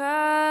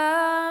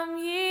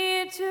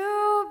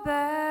to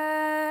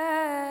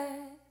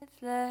Bethlehem.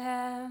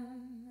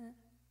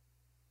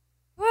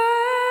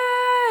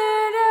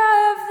 Word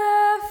of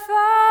the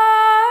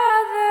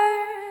Father,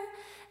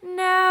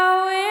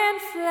 now in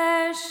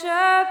flesh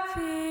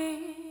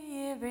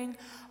appearing.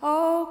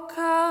 Oh,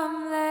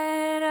 come,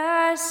 let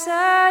us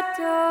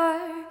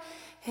adore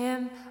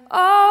him.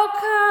 Oh,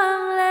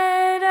 come,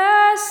 let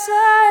us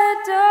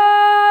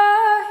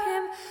adore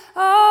him.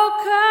 Oh,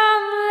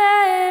 come,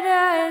 let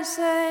us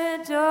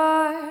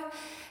adore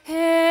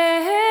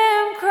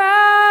him,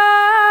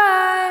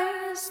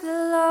 Christ the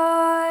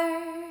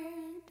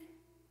Lord.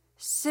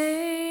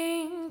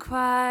 Sing,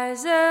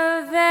 choirs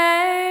of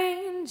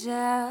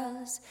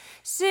angels,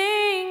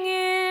 sing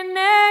in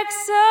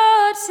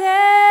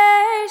exaltation.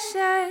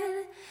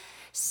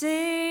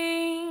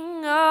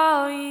 Sing,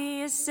 all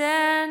ye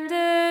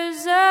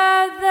ascenders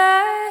of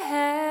the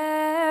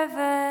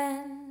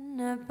heaven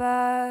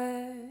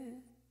above.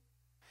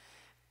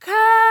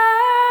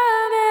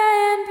 Come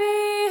and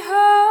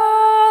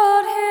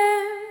behold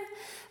him,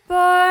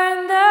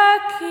 born the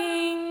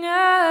King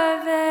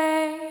of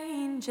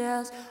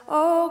angels.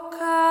 Oh,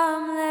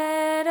 come,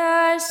 let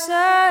us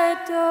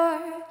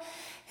adore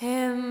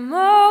him.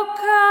 Oh,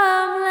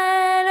 come,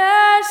 let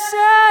us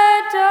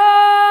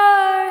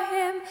adore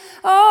him.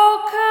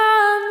 Oh,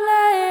 come,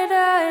 let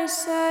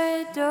us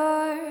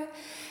adore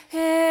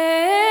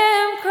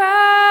him,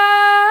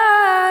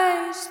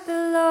 Christ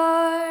the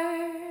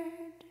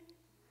Lord.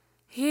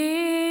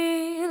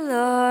 He,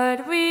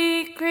 Lord,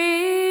 we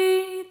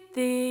greet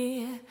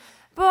thee,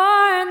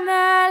 born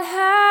that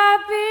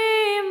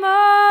happy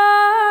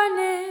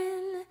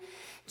morning.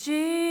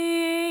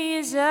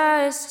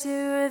 Jesus,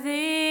 to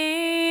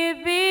thee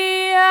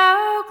be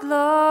our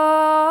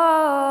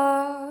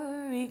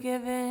glory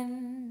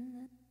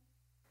given.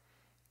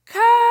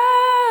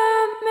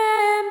 Come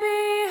and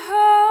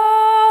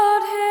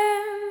behold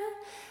him,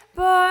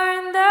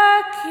 born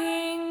the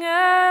King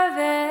of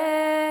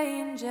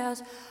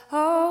angels.